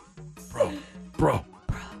 Bro,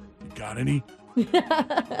 you got any?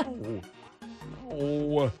 No,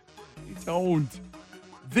 you don't.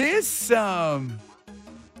 This, yeah,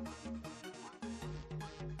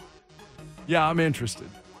 I'm interested.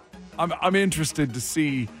 I'm interested to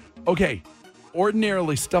see. Okay,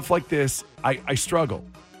 ordinarily stuff like this, I struggle.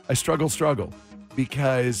 I struggle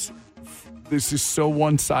because this is so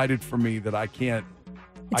one-sided for me that I can't.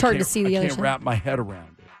 It's hard to see the other side. I can't wrap my head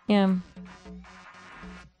around it. Yeah.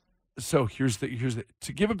 So here's the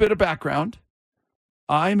to give a bit of background.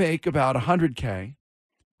 I make about $100K.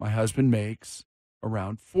 My husband makes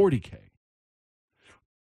around $40K.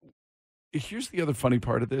 here's the other funny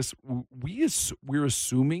part of this. We're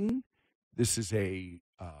assuming this is a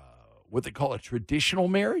what they call a traditional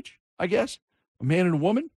marriage, I guess. A man and a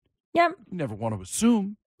woman. Yep. You never want to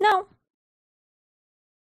assume. No.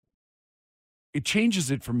 It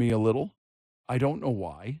changes it for me a little. I don't know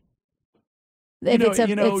why. If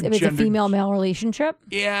it's a female-male relationship?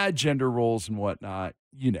 Yeah, gender roles and whatnot,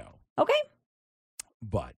 Okay.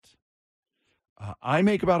 But I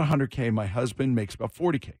make about $100K. My husband makes about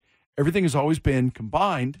 $40K. Everything has always been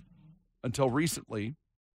combined until recently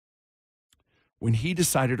when he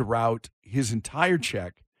decided to route his entire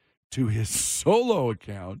check to his solo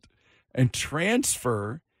account and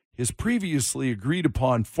transfer his previously agreed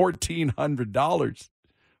upon $1,400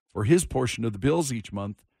 for his portion of the bills each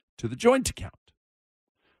month to the joint account.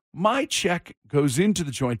 My check goes into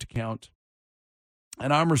the joint account,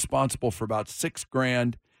 and I'm responsible for about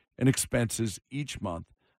 $6,000 in expenses each month.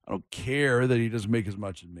 I don't care that he doesn't make as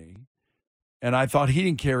much as me. And I thought he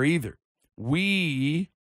didn't care either. We,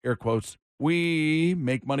 air quotes, we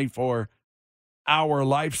make money for our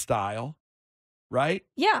lifestyle, right?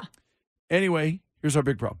 Yeah. Anyway, here's our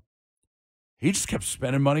big problem. He just kept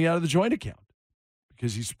spending money out of the joint account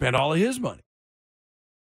because he spent all of his money.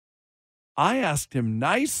 I asked him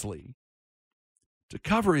nicely to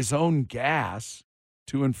cover his own gas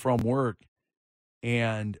to and from work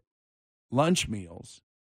and lunch meals.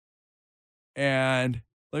 And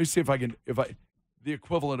let me see if the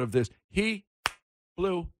equivalent of this, he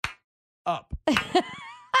blew up. I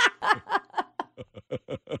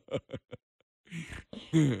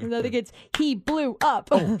think it's he blew up.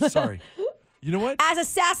 Oh, sorry. You know what? As a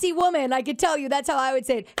sassy woman, I could tell you that's how I would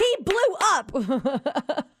say it. He blew up.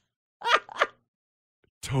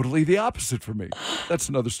 Totally the opposite for me. That's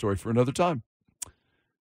another story for another time.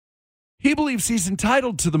 He believes he's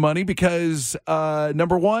entitled to the money because,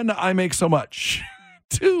 number one, I make so much.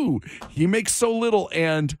 2, he makes so little.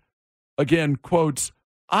 And, again, quotes,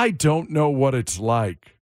 I don't know what it's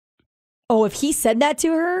like. Oh, if he said that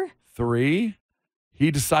to her? 3,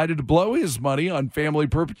 he decided to blow his money on family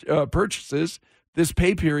purchases this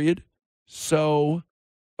pay period. So,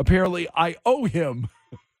 apparently, I owe him.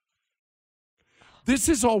 This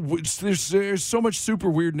is all, there's so much super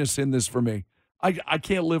weirdness in this for me. I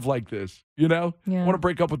can't live like this, Yeah. I want to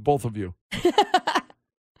break up with both of you.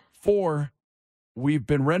 4, we've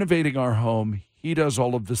been renovating our home. He does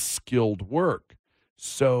all of the skilled work.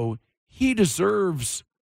 So he deserves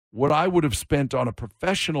what I would have spent on a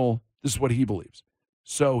professional. This is what he believes.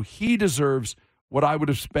 So he deserves what I would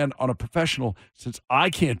have spent on a professional since I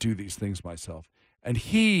can't do these things myself. And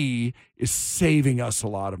he is saving us a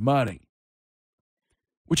lot of money.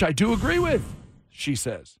 Which I do agree with, she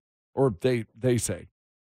says. Or they say,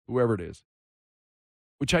 whoever it is.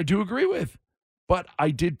 Which I do agree with. But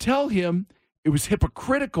I did tell him it was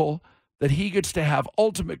hypocritical that he gets to have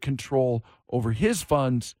ultimate control over his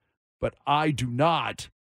funds, but I do not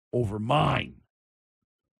over mine.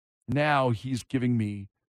 Now he's giving me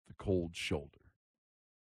the cold shoulder.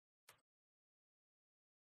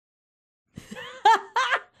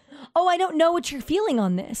 Oh, I don't know what you're feeling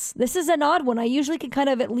on this. This is an odd one. I usually can kind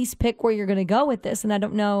of at least pick where you're going to go with this, and I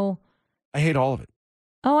don't know. I hate all of it.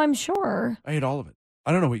 Oh, I'm sure. I hate all of it.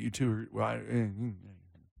 I don't know what you two are.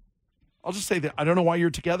 I'll just say that I don't know why you're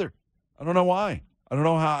together. I don't know why. I don't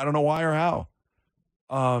know how. I don't know why or how.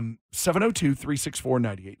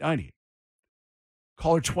 702-364-9898.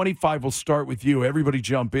 Caller 25 will start with you. Everybody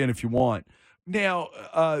jump in if you want. Now,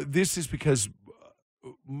 this is because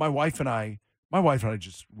my wife and I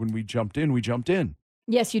just, when we jumped in.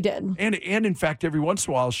 Yes, you did. And in fact, every once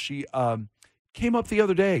in a while, she came up the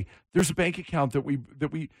other day. There's a bank account that we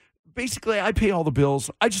basically, I pay all the bills.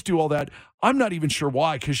 I just do all that. I'm not even sure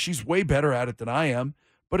why, because she's way better at it than I am.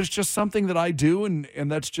 But it's just something that I do, and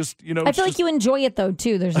that's just, I feel like you enjoy it, though,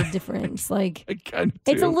 too. There's a difference. I kind of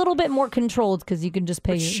do. It's a little bit more controlled because you can just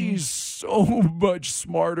pay. But she's so much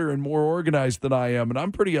smarter and more organized than I am, and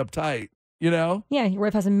I'm pretty uptight. Yeah, your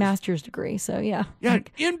wife has a master's degree, so yeah. Yeah,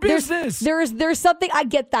 in business. There's something, I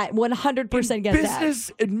get that, 100% get that.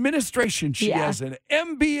 Business administration, she has an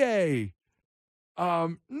MBA.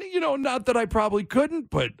 Not that I probably couldn't,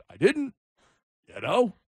 but I didn't,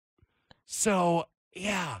 So,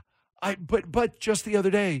 yeah, but just the other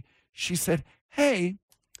day, she said, hey,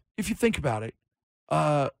 if you think about it,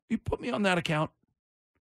 you put me on that account.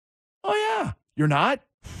 Oh, yeah. You're not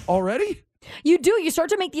already? You do. You start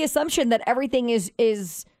to make the assumption that everything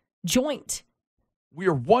is joint. We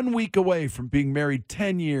are 1 week away from being married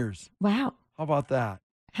 10 years. Wow. How about that?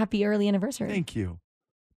 Happy early anniversary. Thank you.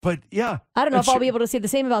 But yeah. I don't know if I'll be able to say the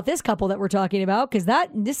same about this couple that we're talking about, because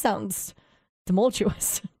this sounds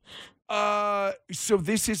tumultuous. So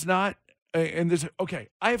this is not And this, okay,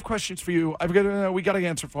 I have questions for you. We got to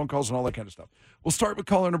answer phone calls and all that kind of stuff. We'll start with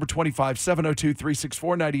caller number 25,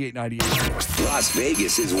 702-364-9898. Las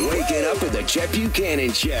Vegas is waking up with the Chet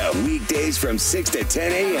Buchanan Show. Weekdays from 6 to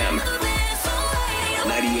 10 a.m.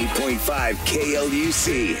 98.5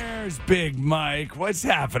 KLUC. There's Big Mike. What's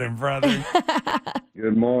happening, brother?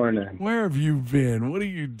 Good morning. Where have you been? What are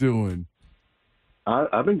you doing?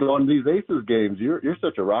 I've been going to these Aces games. You're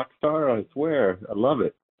such a rock star, I swear. I love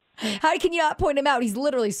it. How can you not point him out? He's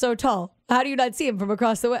literally so tall. How do you not see him from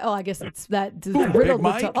across the way? Oh, I guess it's that. Big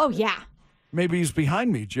Mike? Oh, yeah. Maybe he's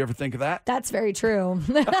behind me. Did you ever think of that? That's very true.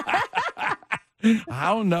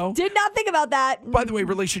 I don't know. Did not think about that. By the way,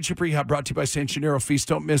 Relationship Rehab brought to you by San Gennaro Feast.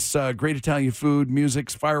 Don't miss great Italian food,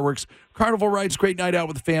 music, fireworks, carnival rides, great night out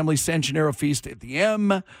with the family. San Gennaro Feast at the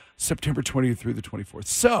M, September 20th through the 24th.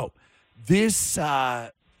 So this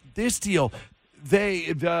deal,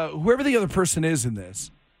 whoever the other person is in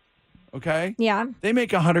this, okay? Yeah. They make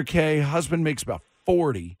 $100K. Husband makes about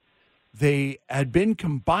 $40. They had been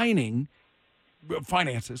combining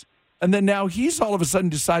finances, and then now he's all of a sudden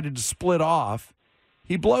decided to split off.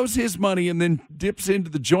 He blows his money and then dips into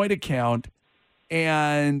the joint account.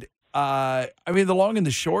 And, the long and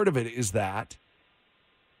the short of it is that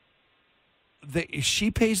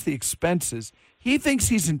she pays the expenses. He thinks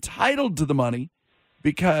he's entitled to the money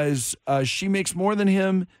because she makes more than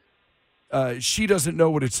him. She doesn't know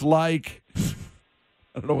what it's like.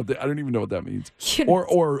 I don't even know what that means.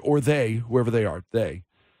 Or they, whoever they are, they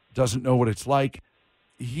doesn't know what it's like.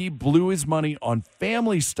 He blew his money on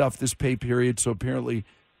family stuff this pay period, so apparently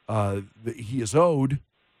he is owed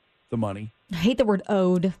the money. I hate the word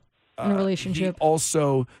owed in a relationship.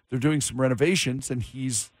 They're doing some renovations, and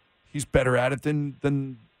he's better at it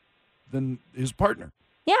than his partner.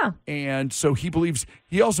 Yeah. And so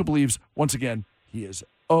he also believes, once again, he is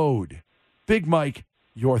owed. Big Mike,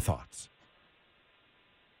 your thoughts?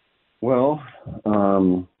 Well,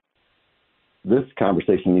 this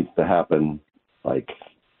conversation needs to happen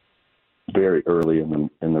very early in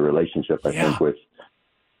the relationship. I think with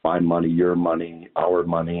my money, your money, our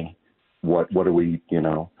money. What are we,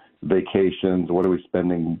 vacations? What are we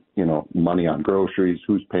spending, money on groceries?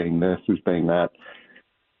 Who's paying this? Who's paying that?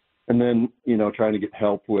 And then, trying to get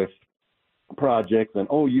help with projects and,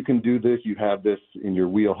 oh, you can do this. You have this in your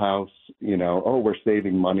wheelhouse. Oh, we're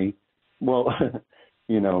saving money. Well,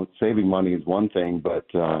 saving money is one thing, but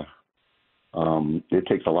it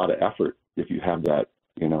takes a lot of effort if you have that,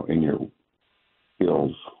 in your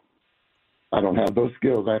skills. I don't have those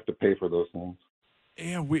skills. I have to pay for those things.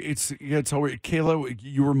 Yeah, it's all right. Kayla,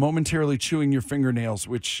 you were momentarily chewing your fingernails,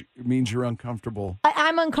 which means you're uncomfortable.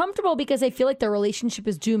 I'm uncomfortable because I feel like the relationship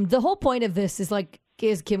is doomed. The whole point of this is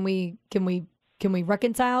can we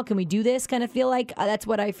reconcile? Can we do this? Kind of feel like that's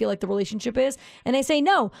what I feel like the relationship is. And I say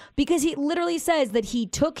no, because he literally says that he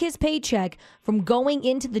took his paycheck from going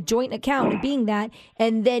into the joint account and being that,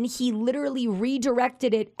 and then he literally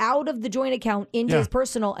redirected it out of the joint account into his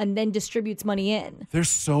personal and then distributes money in. There's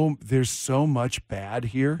so much bad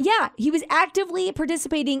here. Yeah, he was actively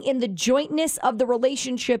participating in the jointness of the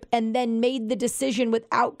relationship and then made the decision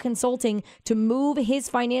without consulting to move his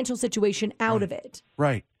financial situation out of it.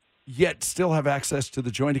 Right. Yet still have access to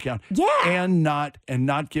the joint account. Yeah. And not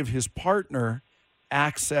give his partner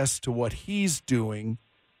access to what he's doing.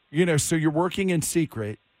 So you're working in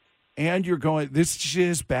secret and you're going, this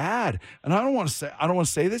is bad. And I don't want to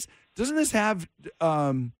say this. Doesn't this have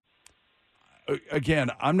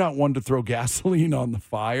again, I'm not one to throw gasoline on the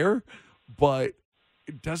fire, but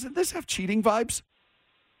doesn't this have cheating vibes?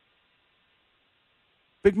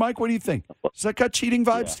 Big Mike, what do you think? Does that got cheating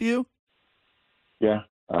vibes to you? Yeah.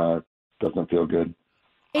 Doesn't feel good.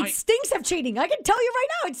 It stinks of cheating. I can tell you right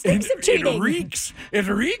now, it stinks of cheating. It reeks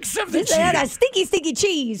of the cheating. That stinky, stinky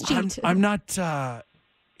cheese. I'm not.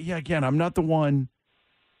 Again, I'm not the one.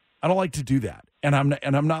 I don't like to do that, and I'm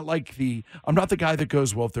not the guy that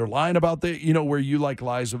goes, well, if they're lying about where you like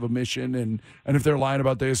lies of omission, and if they're lying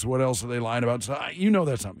about this, what else are they lying about? So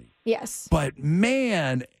that's not me. Yes. But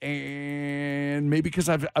man, and maybe because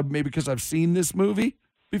I've seen this movie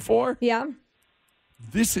before. Yeah.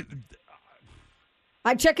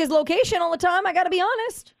 I check his location all the time. I got to be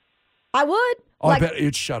honest. I would. I bet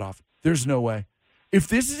it's shut off. There's no way. If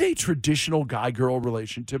this is a traditional guy-girl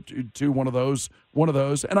relationship to one of those,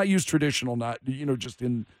 and I use traditional, not just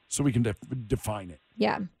in so we can define it.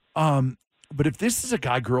 Yeah. But if this is a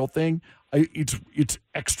guy-girl thing, it's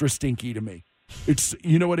extra stinky to me. It's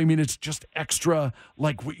what I mean. It's just extra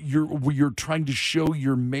like you're trying to show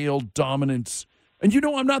your male dominance. And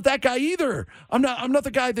I'm not that guy either. I'm not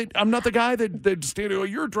the guy that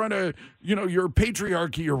you're trying to, your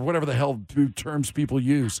patriarchy or whatever the hell terms people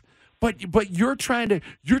use. But you're trying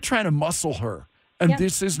to muscle her, and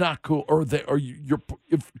this is not cool. Or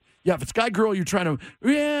if it's guy girl, you're trying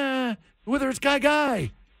to whether it's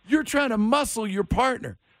guy, you're trying to muscle your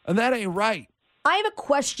partner, and that ain't right. I have a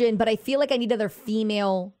question, but I feel like I need another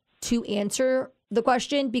female to answer the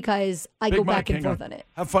question because I go back and forth on it.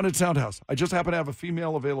 Have fun at Soundhouse. I just happen to have a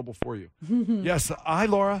female available for you. Yes. Hi,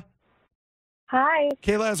 Laura. Hi.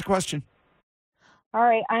 Kayla has a question. All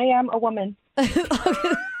right. I am a woman.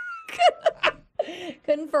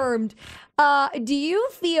 Confirmed. Do you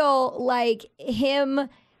feel like him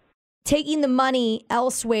taking the money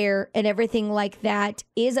elsewhere and everything like that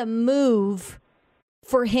is a move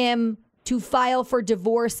for him to file for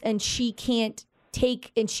divorce and she can't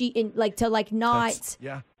take not?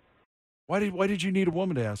 Yeah. Why did you need a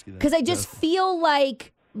woman to ask you that? Because I just feel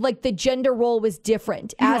like the gender role was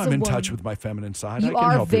different. I'm in touch with my feminine side. You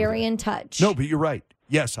are very in touch. No, but you're right.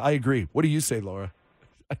 Yes, I agree. What do you say, Laura?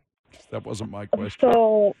 That wasn't my question.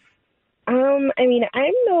 So, I mean,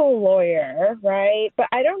 I'm no lawyer, right? But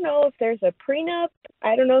I don't know if there's a prenup.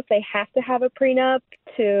 I don't know if they have to have a prenup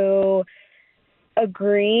to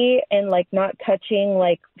agree and not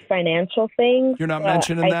touching financial things. You're not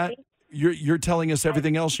mentioning that? You're telling us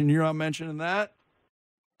everything else and you're not mentioning that?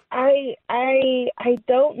 I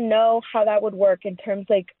don't know how that would work in terms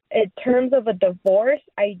of a divorce.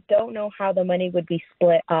 I don't know how the money would be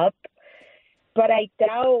split up, but I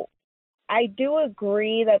do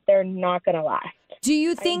agree that they're not going to last. Do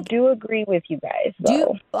you think? I do agree with you guys,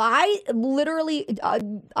 though. I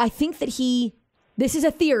think that this is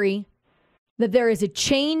a theory, that there is a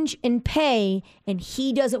change in pay and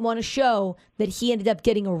he doesn't want to show that he ended up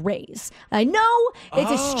getting a raise. I know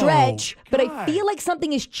it's a stretch, but I feel like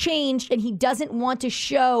something has changed and he doesn't want to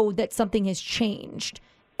show that something has changed.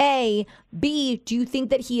 A. B, do you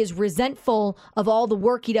think that he is resentful of all the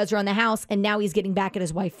work he does around the house and now he's getting back at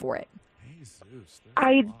his wife for it?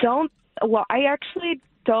 I actually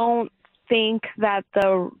don't think that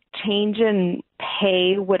the change in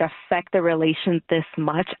pay would affect the relation this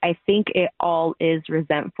much. I think it all is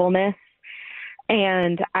resentfulness,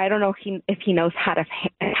 and I don't know if he knows how to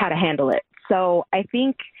handle it. So I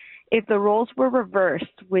think if the roles were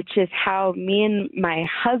reversed, which is how me and my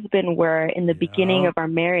husband were in the beginning of our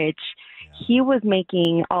marriage, he was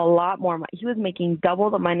making a lot more money. He was making double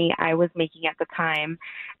the money I was making at the time.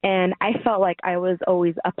 And I felt like I was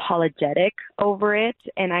always apologetic over it.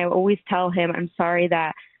 And I always tell him, I'm sorry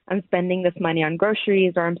that I'm spending this money on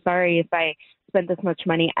groceries, or I'm sorry if I spent this much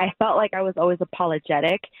money. I felt like I was always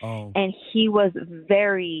apologetic. Oh. And he was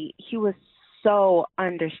so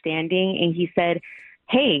understanding. And he said,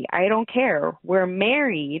 hey, I don't care. We're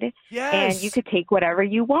married, and you could take whatever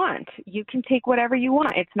you want. You can take whatever you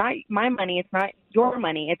want. It's not my money. It's not your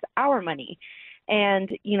money. It's our money. And,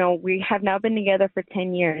 we have now been together for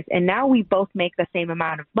 10 years, and now we both make the same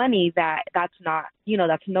amount of money. That's not,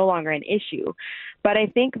 that's no longer an issue. But I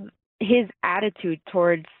think his attitude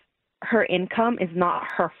towards her income is not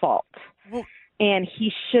her fault. Well, and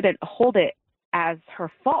he shouldn't hold it as her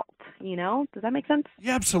fault. Does that make sense?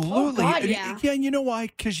 Yeah, absolutely. Oh, God, yeah. And you know why?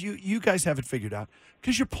 Because you guys have it figured out.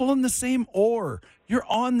 Because you're pulling the same oar. You're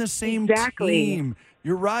on the same team.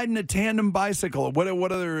 You're riding a tandem bicycle.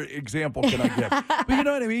 What other example can I give? But you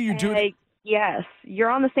know what I mean? You're doing. Yes, you're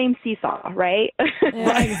on the same seesaw, right?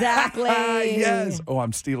 Yeah, exactly. Yes. Oh,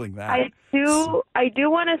 I'm stealing that. I do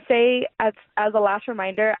want to say, as a last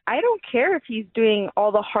reminder, I don't care if he's doing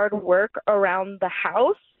all the hard work around the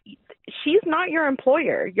house. She's not your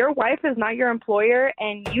employer. Your wife is not your employer,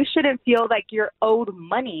 and you shouldn't feel like you're owed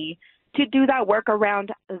money to do that work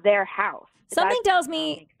around their house. Something tells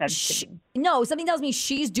me she's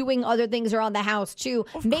doing other things around the house too.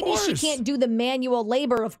 Maybe she can't do the manual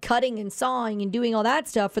labor of cutting and sawing and doing all that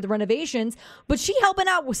stuff for the renovations, but she helping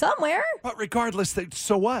out somewhere. But regardless,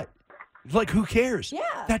 so what? Who cares? Yeah.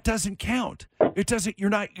 That doesn't count. It doesn't, you're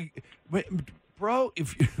not, bro,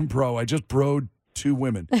 I just broed two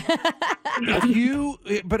women.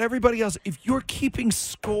 But everybody else, if you're keeping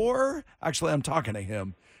score, actually, I'm talking to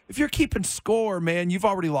him. If you're keeping score, man, you've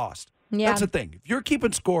already lost. Yeah. That's the thing. If you're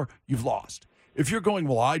keeping score, you've lost. If you're going,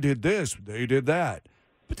 well, I did this, they did that.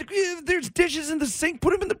 But there's dishes in the sink.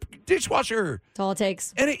 Put them in the dishwasher. That's all it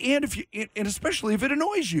takes. And especially if it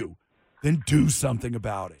annoys you, then do something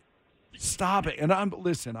about it. Stop it. And I'm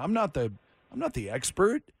not the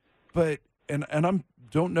expert, but and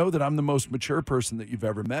don't know that I'm the most mature person that you've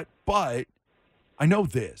ever met, but I know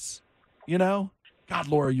this. God,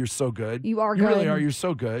 Laura, you're so good. You are good. You really are. You're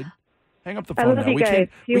so good. Hang up the phone now. You guys.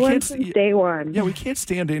 You went since day one. Yeah, we can't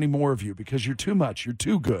stand any more of you because you're too much. You're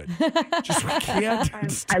too good. We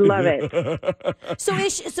can't. I love it. So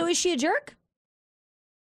is she a jerk?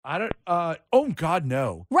 I don't. Oh God,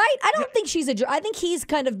 no. Right? I don't think she's a jerk. I think he's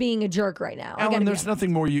kind of being a jerk right now. Alan, there's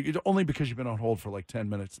nothing more. Only because you've been on hold for like 10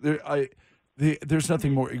 minutes. There's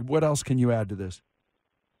nothing more. What else can you add to this?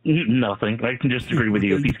 Nothing. I can just agree with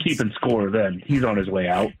you. If he's keeping score, then he's on his way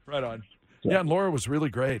out. Right on. Yeah, and Laura was really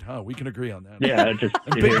great, huh? We can agree on that. Yeah, just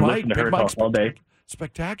Big Mike, to her talk all day.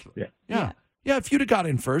 Spectacular. Yeah. If you'd have got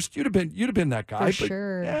in first, you'd have been that guy. For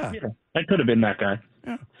sure. Yeah, I could have been that guy.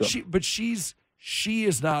 Yeah. So. She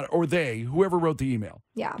is not, or they, whoever wrote the email.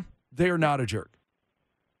 Yeah. They are not a jerk.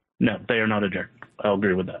 No, they are not a jerk. I'll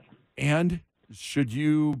agree with that. And should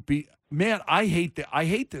you be? Man, I hate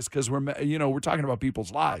this because we're talking about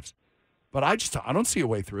people's lives, but I don't see a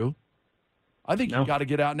way through. I think you got to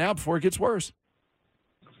get out now before it gets worse.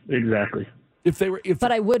 Exactly.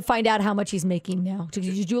 But I would find out how much he's making now. Did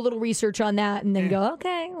you do a little research on that and then go,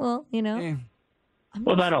 okay, well,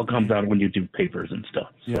 Well, that all comes out when you do papers and stuff.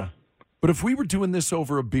 So. Yeah. But if we were doing this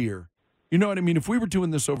over a beer, you know what I mean? If we were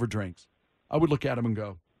doing this over drinks, I would look at him and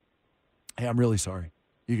go, "Hey, I'm really sorry.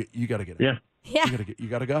 You got to get out. Yeah. You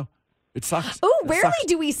got to go. It sucks. Oh, rarely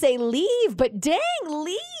do we say leave, but dang,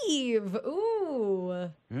 leave.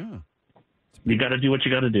 Ooh. Yeah. You got to do what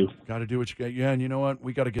you got to do. Got to do what you got. Yeah, and you know what?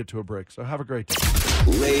 We got to get to a break. So have a great day.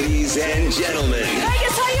 Ladies and gentlemen.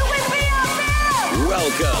 Vegas, are you with me out there?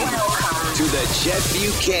 Welcome to the Chet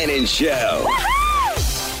Buchanan Show.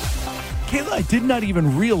 Kayla, I did not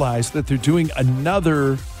even realize that they're doing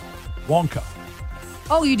another Wonka.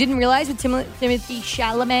 Oh, you didn't realize with Timothy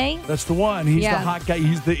Chalamet? That's the one. He's the hot guy.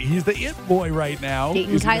 He's the it boy right now.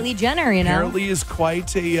 Dating Kylie Jenner, Apparently is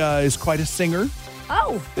quite a singer.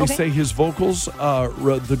 Oh, They say his vocals,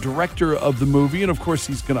 the director of the movie, and of course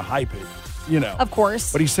he's going to hype it, Of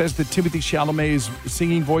course. But he says that Timothy Chalamet's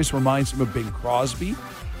singing voice reminds him of Bing Crosby.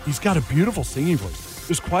 He's got a beautiful singing voice.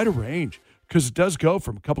 There's quite a range because it does go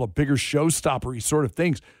from a couple of bigger showstoppery sort of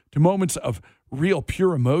things to moments of real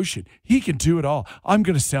pure emotion. He can do it all. I'm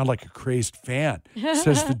going to sound like a crazed fan,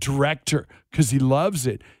 says the director, because he loves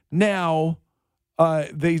it. Now,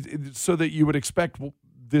 so that you would expect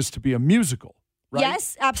this to be a musical. Right?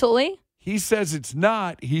 Yes, absolutely. He says it's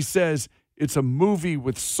not. He says it's a movie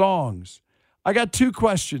with songs. I got two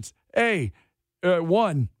questions. Question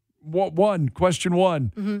one.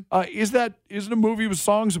 Mm-hmm. Isn't a movie with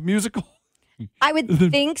songs a musical? I would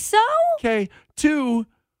think so. Okay. Two,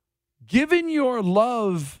 given your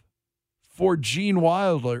love for Gene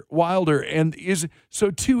Wilder, and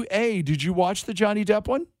 2A, did you watch the Johnny Depp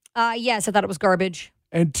one? Yes, I thought it was garbage.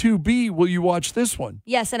 And 2B, will you watch this one?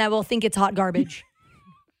 Yes, and I will think it's hot garbage.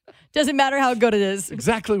 Doesn't matter how good it is.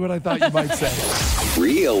 Exactly what I thought you might say.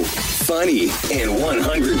 Real, funny, and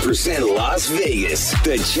 100% Las Vegas.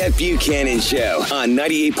 The Chet Buchanan Show on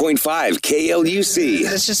 98.5 KLUC.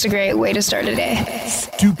 It's just a great way to start a day.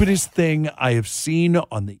 Stupidest thing I have seen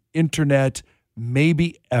on the internet,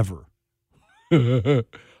 maybe ever. A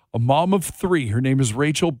mom of 3, her name is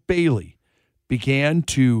Rachel Bailey, began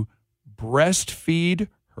to breastfeed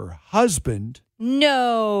her husband.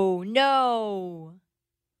 No.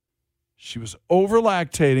 She was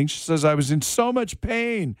over-lactating. She says, I was in so much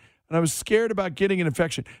pain, and I was scared about getting an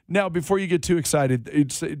infection. Now, before you get too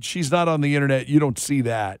excited, she's not on the internet. You don't see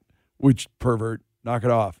that, which pervert. Knock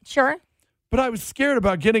it off. Sure. But I was scared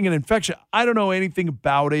about getting an infection. I don't know anything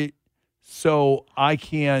about it, so I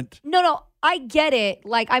can't. No, I get it.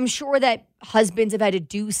 Like, I'm sure that husbands have had to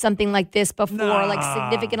do something like this before, like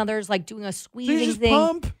significant others, like doing a squeezing thing.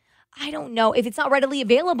 Pump? I don't know. If it's not readily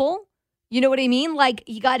available, you know what I mean? Like,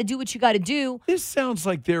 you got to do what you got to do. This sounds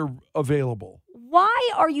like they're available. Why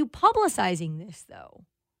are you publicizing this, though?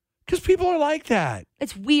 Because people are like that.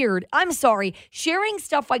 It's weird. I'm sorry. Sharing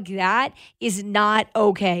stuff like that is not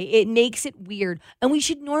okay. It makes it weird. And we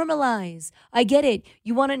should normalize. I get it.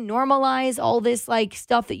 You want to normalize all this like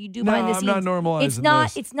stuff that you do behind the scenes. I'm not normalizing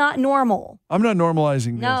this. It's not normal. I'm not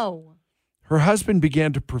normalizing this. No. Her husband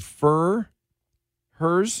began to prefer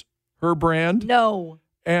her brand. No.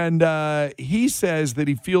 And he says that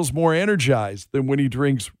he feels more energized than when he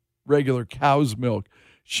drinks regular cow's milk.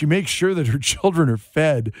 She makes sure that her children are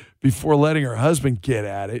fed before letting her husband get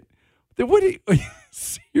at it.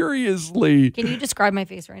 Seriously. Can you describe my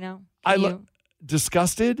face right now?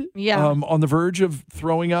 Disgusted? Yeah. On the verge of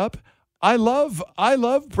throwing up. I love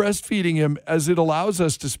breastfeeding him as it allows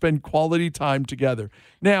us to spend quality time together.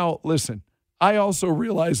 Now, listen, I also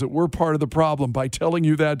realize that we're part of the problem by telling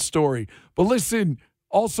you that story. But listen,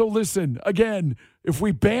 again, if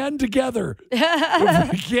we band together,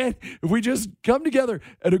 if we just come together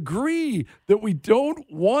and agree that we don't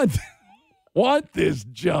want want this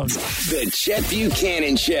junk. The Chet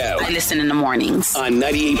Buchanan Show. I listen in the mornings. On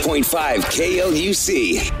 98.5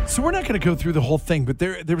 KLUC. So we're not going to go through the whole thing, but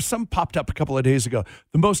there was some popped up a couple of days ago.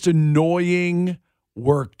 The most annoying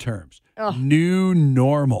work terms. New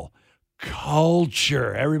normal.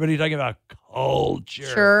 Culture. Everybody talking about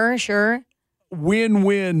culture. Sure.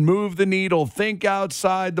 Win-win, move the needle, think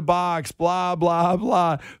outside the box, blah, blah,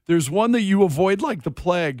 blah. There's one that you avoid like the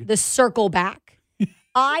plague. The circle back.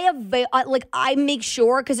 I make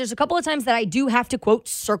sure, because there's a couple of times that I do have to, quote,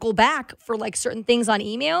 circle back for like certain things on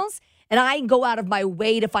emails. And I go out of my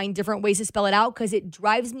way to find different ways to spell it out because it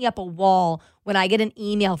drives me up a wall when I get an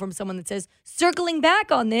email from someone that says, circling back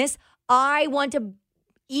on this, I want to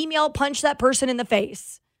email punch that person in the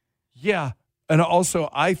face. Yeah. And also,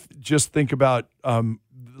 I just think about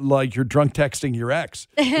like you're drunk texting your ex.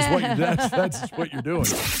 That's what you're doing.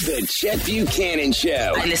 The Chet Buchanan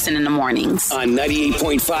Show. I listen in the mornings. On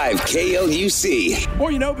 98.5 KLUC.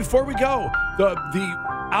 Well, you know, before we go,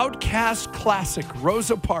 the Outcast classic,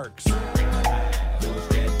 Rosa Parks.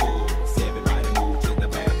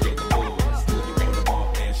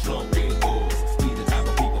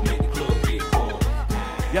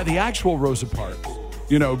 Yeah, the actual Rosa Parks.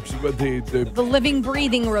 You know, the living,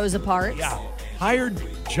 breathing Rosa Parks. Yeah. Hired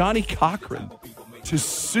Johnny Cochran to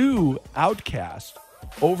sue Outkast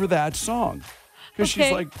over that song. Because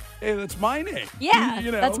she's like, hey, that's my name. Yeah,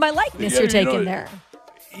 you know? That's my likeness you're taking there.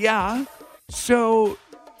 Yeah. So,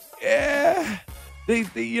 they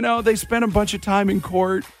spent a bunch of time in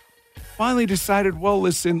court. Finally decided, well,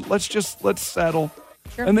 listen, let's settle.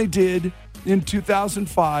 Sure. And they did in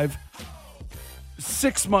 2005.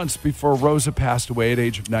 6 months before Rosa passed away at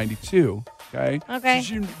age of 92. Okay. So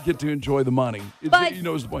she didn't get to enjoy the money. But, you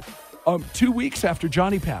know the point. 2 weeks after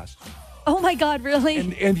Johnny passed. Oh my God, really?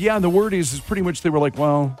 And the word is pretty much they were like,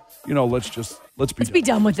 well, you know, let's be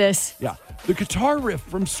done with this. Yeah. The guitar riff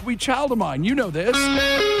from Sweet Child of Mine. You know this.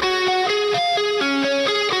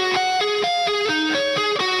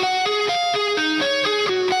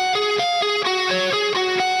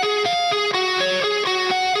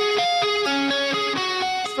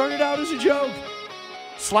 A joke.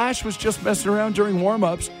 Slash was just messing around during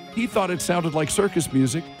warm-ups. He thought it sounded like circus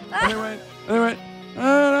music. And they went, I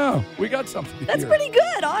don't know. We got something That's here. Pretty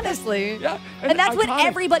good, honestly. Yeah. And that's what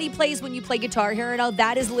everybody plays when you play Guitar Hero.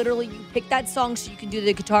 That is literally, you pick that song so you can do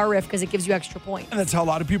the guitar riff because it gives you extra points. And that's how a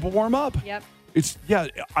lot of people warm up. Yep. It's,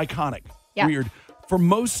 iconic. Yeah. Weird. For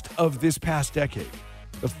most of this past decade,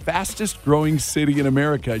 the fastest growing city in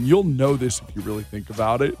America, and you'll know this if you really think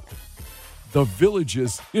about it, the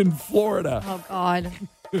Villages in Florida. Oh God.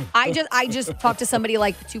 I just talked to somebody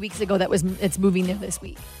like 2 weeks ago it's moving there this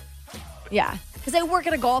week. Yeah. Because I work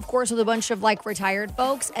at a golf course with a bunch of like retired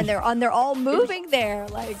folks and they're all moving there.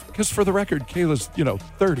 Like, because for the record, Kayla's,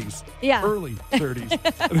 30s. Yeah. Early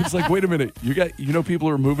 30s. And it's like, wait a minute, people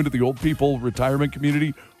who are moving to the old people retirement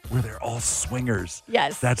community where they're all swingers.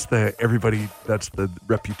 Yes. That's the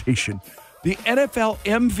reputation. The NFL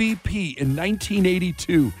MVP in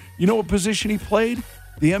 1982. You know what position he played?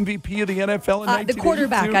 The MVP of the NFL in 1982? The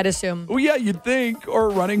quarterback, I'd assume. Oh, yeah, you'd think. Or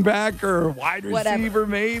running back or wide receiver,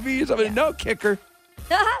 maybe. No, kicker.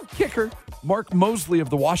 Kicker. Mark Mosley of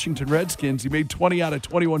the Washington Redskins. He made 20 out of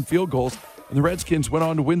 21 field goals, and the Redskins went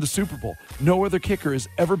on to win the Super Bowl. No other kicker has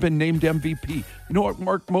ever been named MVP. You know what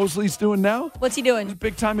Mark Mosley's doing now? What's he doing? He's a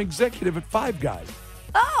big-time executive at Five Guys.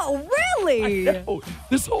 Oh, really? I know.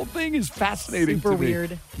 This whole thing is fascinating Super to me.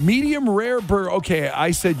 weird. Medium rare burger. Okay,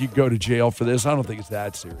 I said you'd go to jail for this. I don't think it's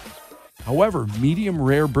that serious. However, medium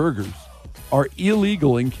rare burgers are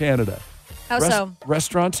illegal in Canada. How so?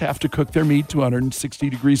 Restaurants have to cook their meat to 160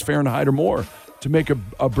 degrees Fahrenheit or more. To make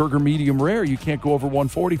a burger medium rare, you can't go over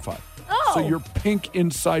 145. Oh. So your pink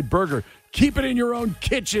inside burger, keep it in your own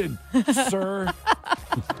kitchen, sir.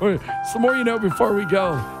 Some more you know before we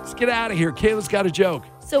go. Let's get out of here. Kayla's got a joke.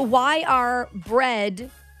 So why are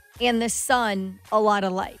bread and the sun a lot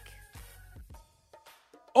alike?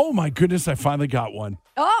 Oh, my goodness, I finally got one.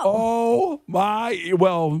 Oh, my.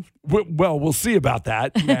 Well, we'll see about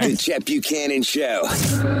that. The Chet Buchanan Show.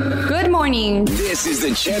 Good morning. This is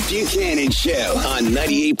the Chet Buchanan Show on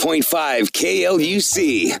 98.5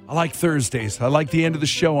 KLUC. I like Thursdays. I like the end of the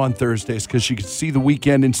show on Thursdays because you can see the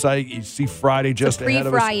weekend in sight. You see Friday just ahead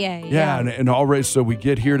of us. Pre-Friday. Yeah, and already, so we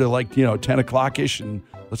get here to 10 o'clock-ish, and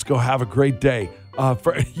let's go have a great day.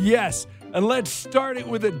 Yes, and let's start it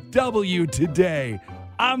with a W today.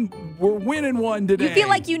 We're winning one today. You feel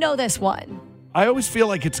like you know this one. I always feel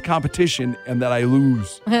like it's competition and that I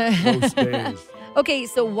lose most days. Okay,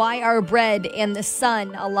 so why are bread and the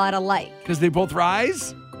sun a lot alike? Because they both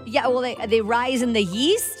rise? Yeah, well, they rise in the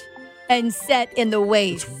east and set in the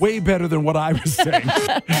waist. It's way better than what I was saying.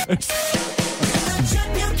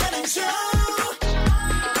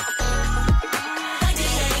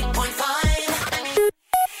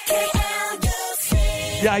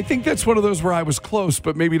 Yeah, I think that's one of those where I was close,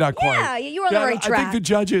 but maybe not quite. Yeah, you were on the right track.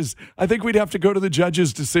 I think we'd have to go to the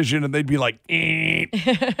judges' decision, and they'd be like,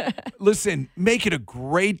 Listen, make it a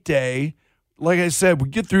great day. Like I said, we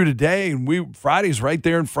get through today, and Friday's right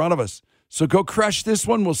there in front of us. So go crush this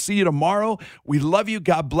one. We'll see you tomorrow. We love you.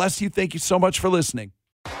 God bless you. Thank you so much for listening.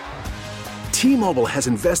 T-Mobile has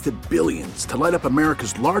invested billions to light up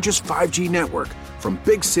America's largest 5G network, from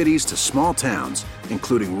big cities to small towns,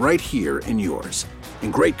 including right here in yours.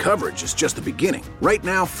 And great coverage is just the beginning. Right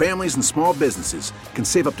now, families and small businesses can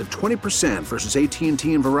save up to 20% versus AT&T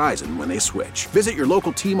and Verizon when they switch. Visit your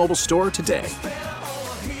local T-Mobile store today.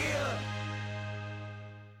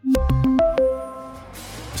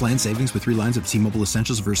 Plan savings with 3 lines of T-Mobile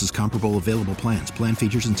Essentials versus comparable available plans. Plan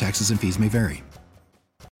features and taxes and fees may vary.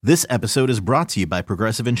 This episode is brought to you by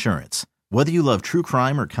Progressive Insurance. Whether you love true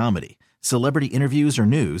crime or comedy, celebrity interviews or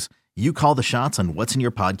news, you call the shots on what's in your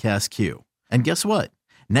podcast queue. And guess what?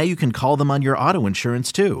 Now you can call them on your auto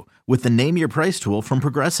insurance too with the Name Your Price tool from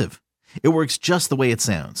Progressive. It works just the way it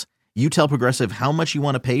sounds. You tell Progressive how much you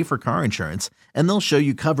want to pay for car insurance, and they'll show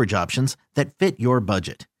you coverage options that fit your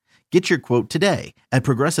budget. Get your quote today at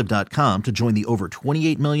Progressive.com to join the over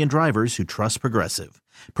 28 million drivers who trust Progressive.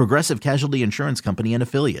 Progressive Casualty Insurance Company and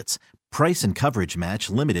Affiliates. Price and coverage match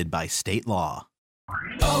limited by state law.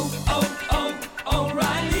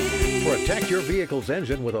 O'Reilly. Protect your vehicle's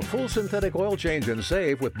engine with a full synthetic oil change and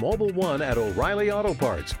save with Mobil 1 at O'Reilly Auto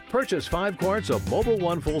Parts. Purchase 5 quarts of Mobil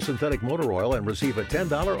 1 full synthetic motor oil and receive a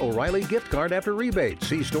 $10 O'Reilly gift card after rebate.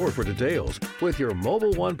 See store for details. With your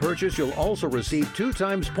Mobil 1 purchase, you'll also receive 2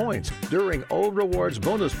 times points during O Rewards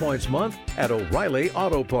Bonus Points Month at O'Reilly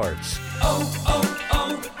Auto Parts.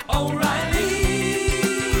 O'Reilly.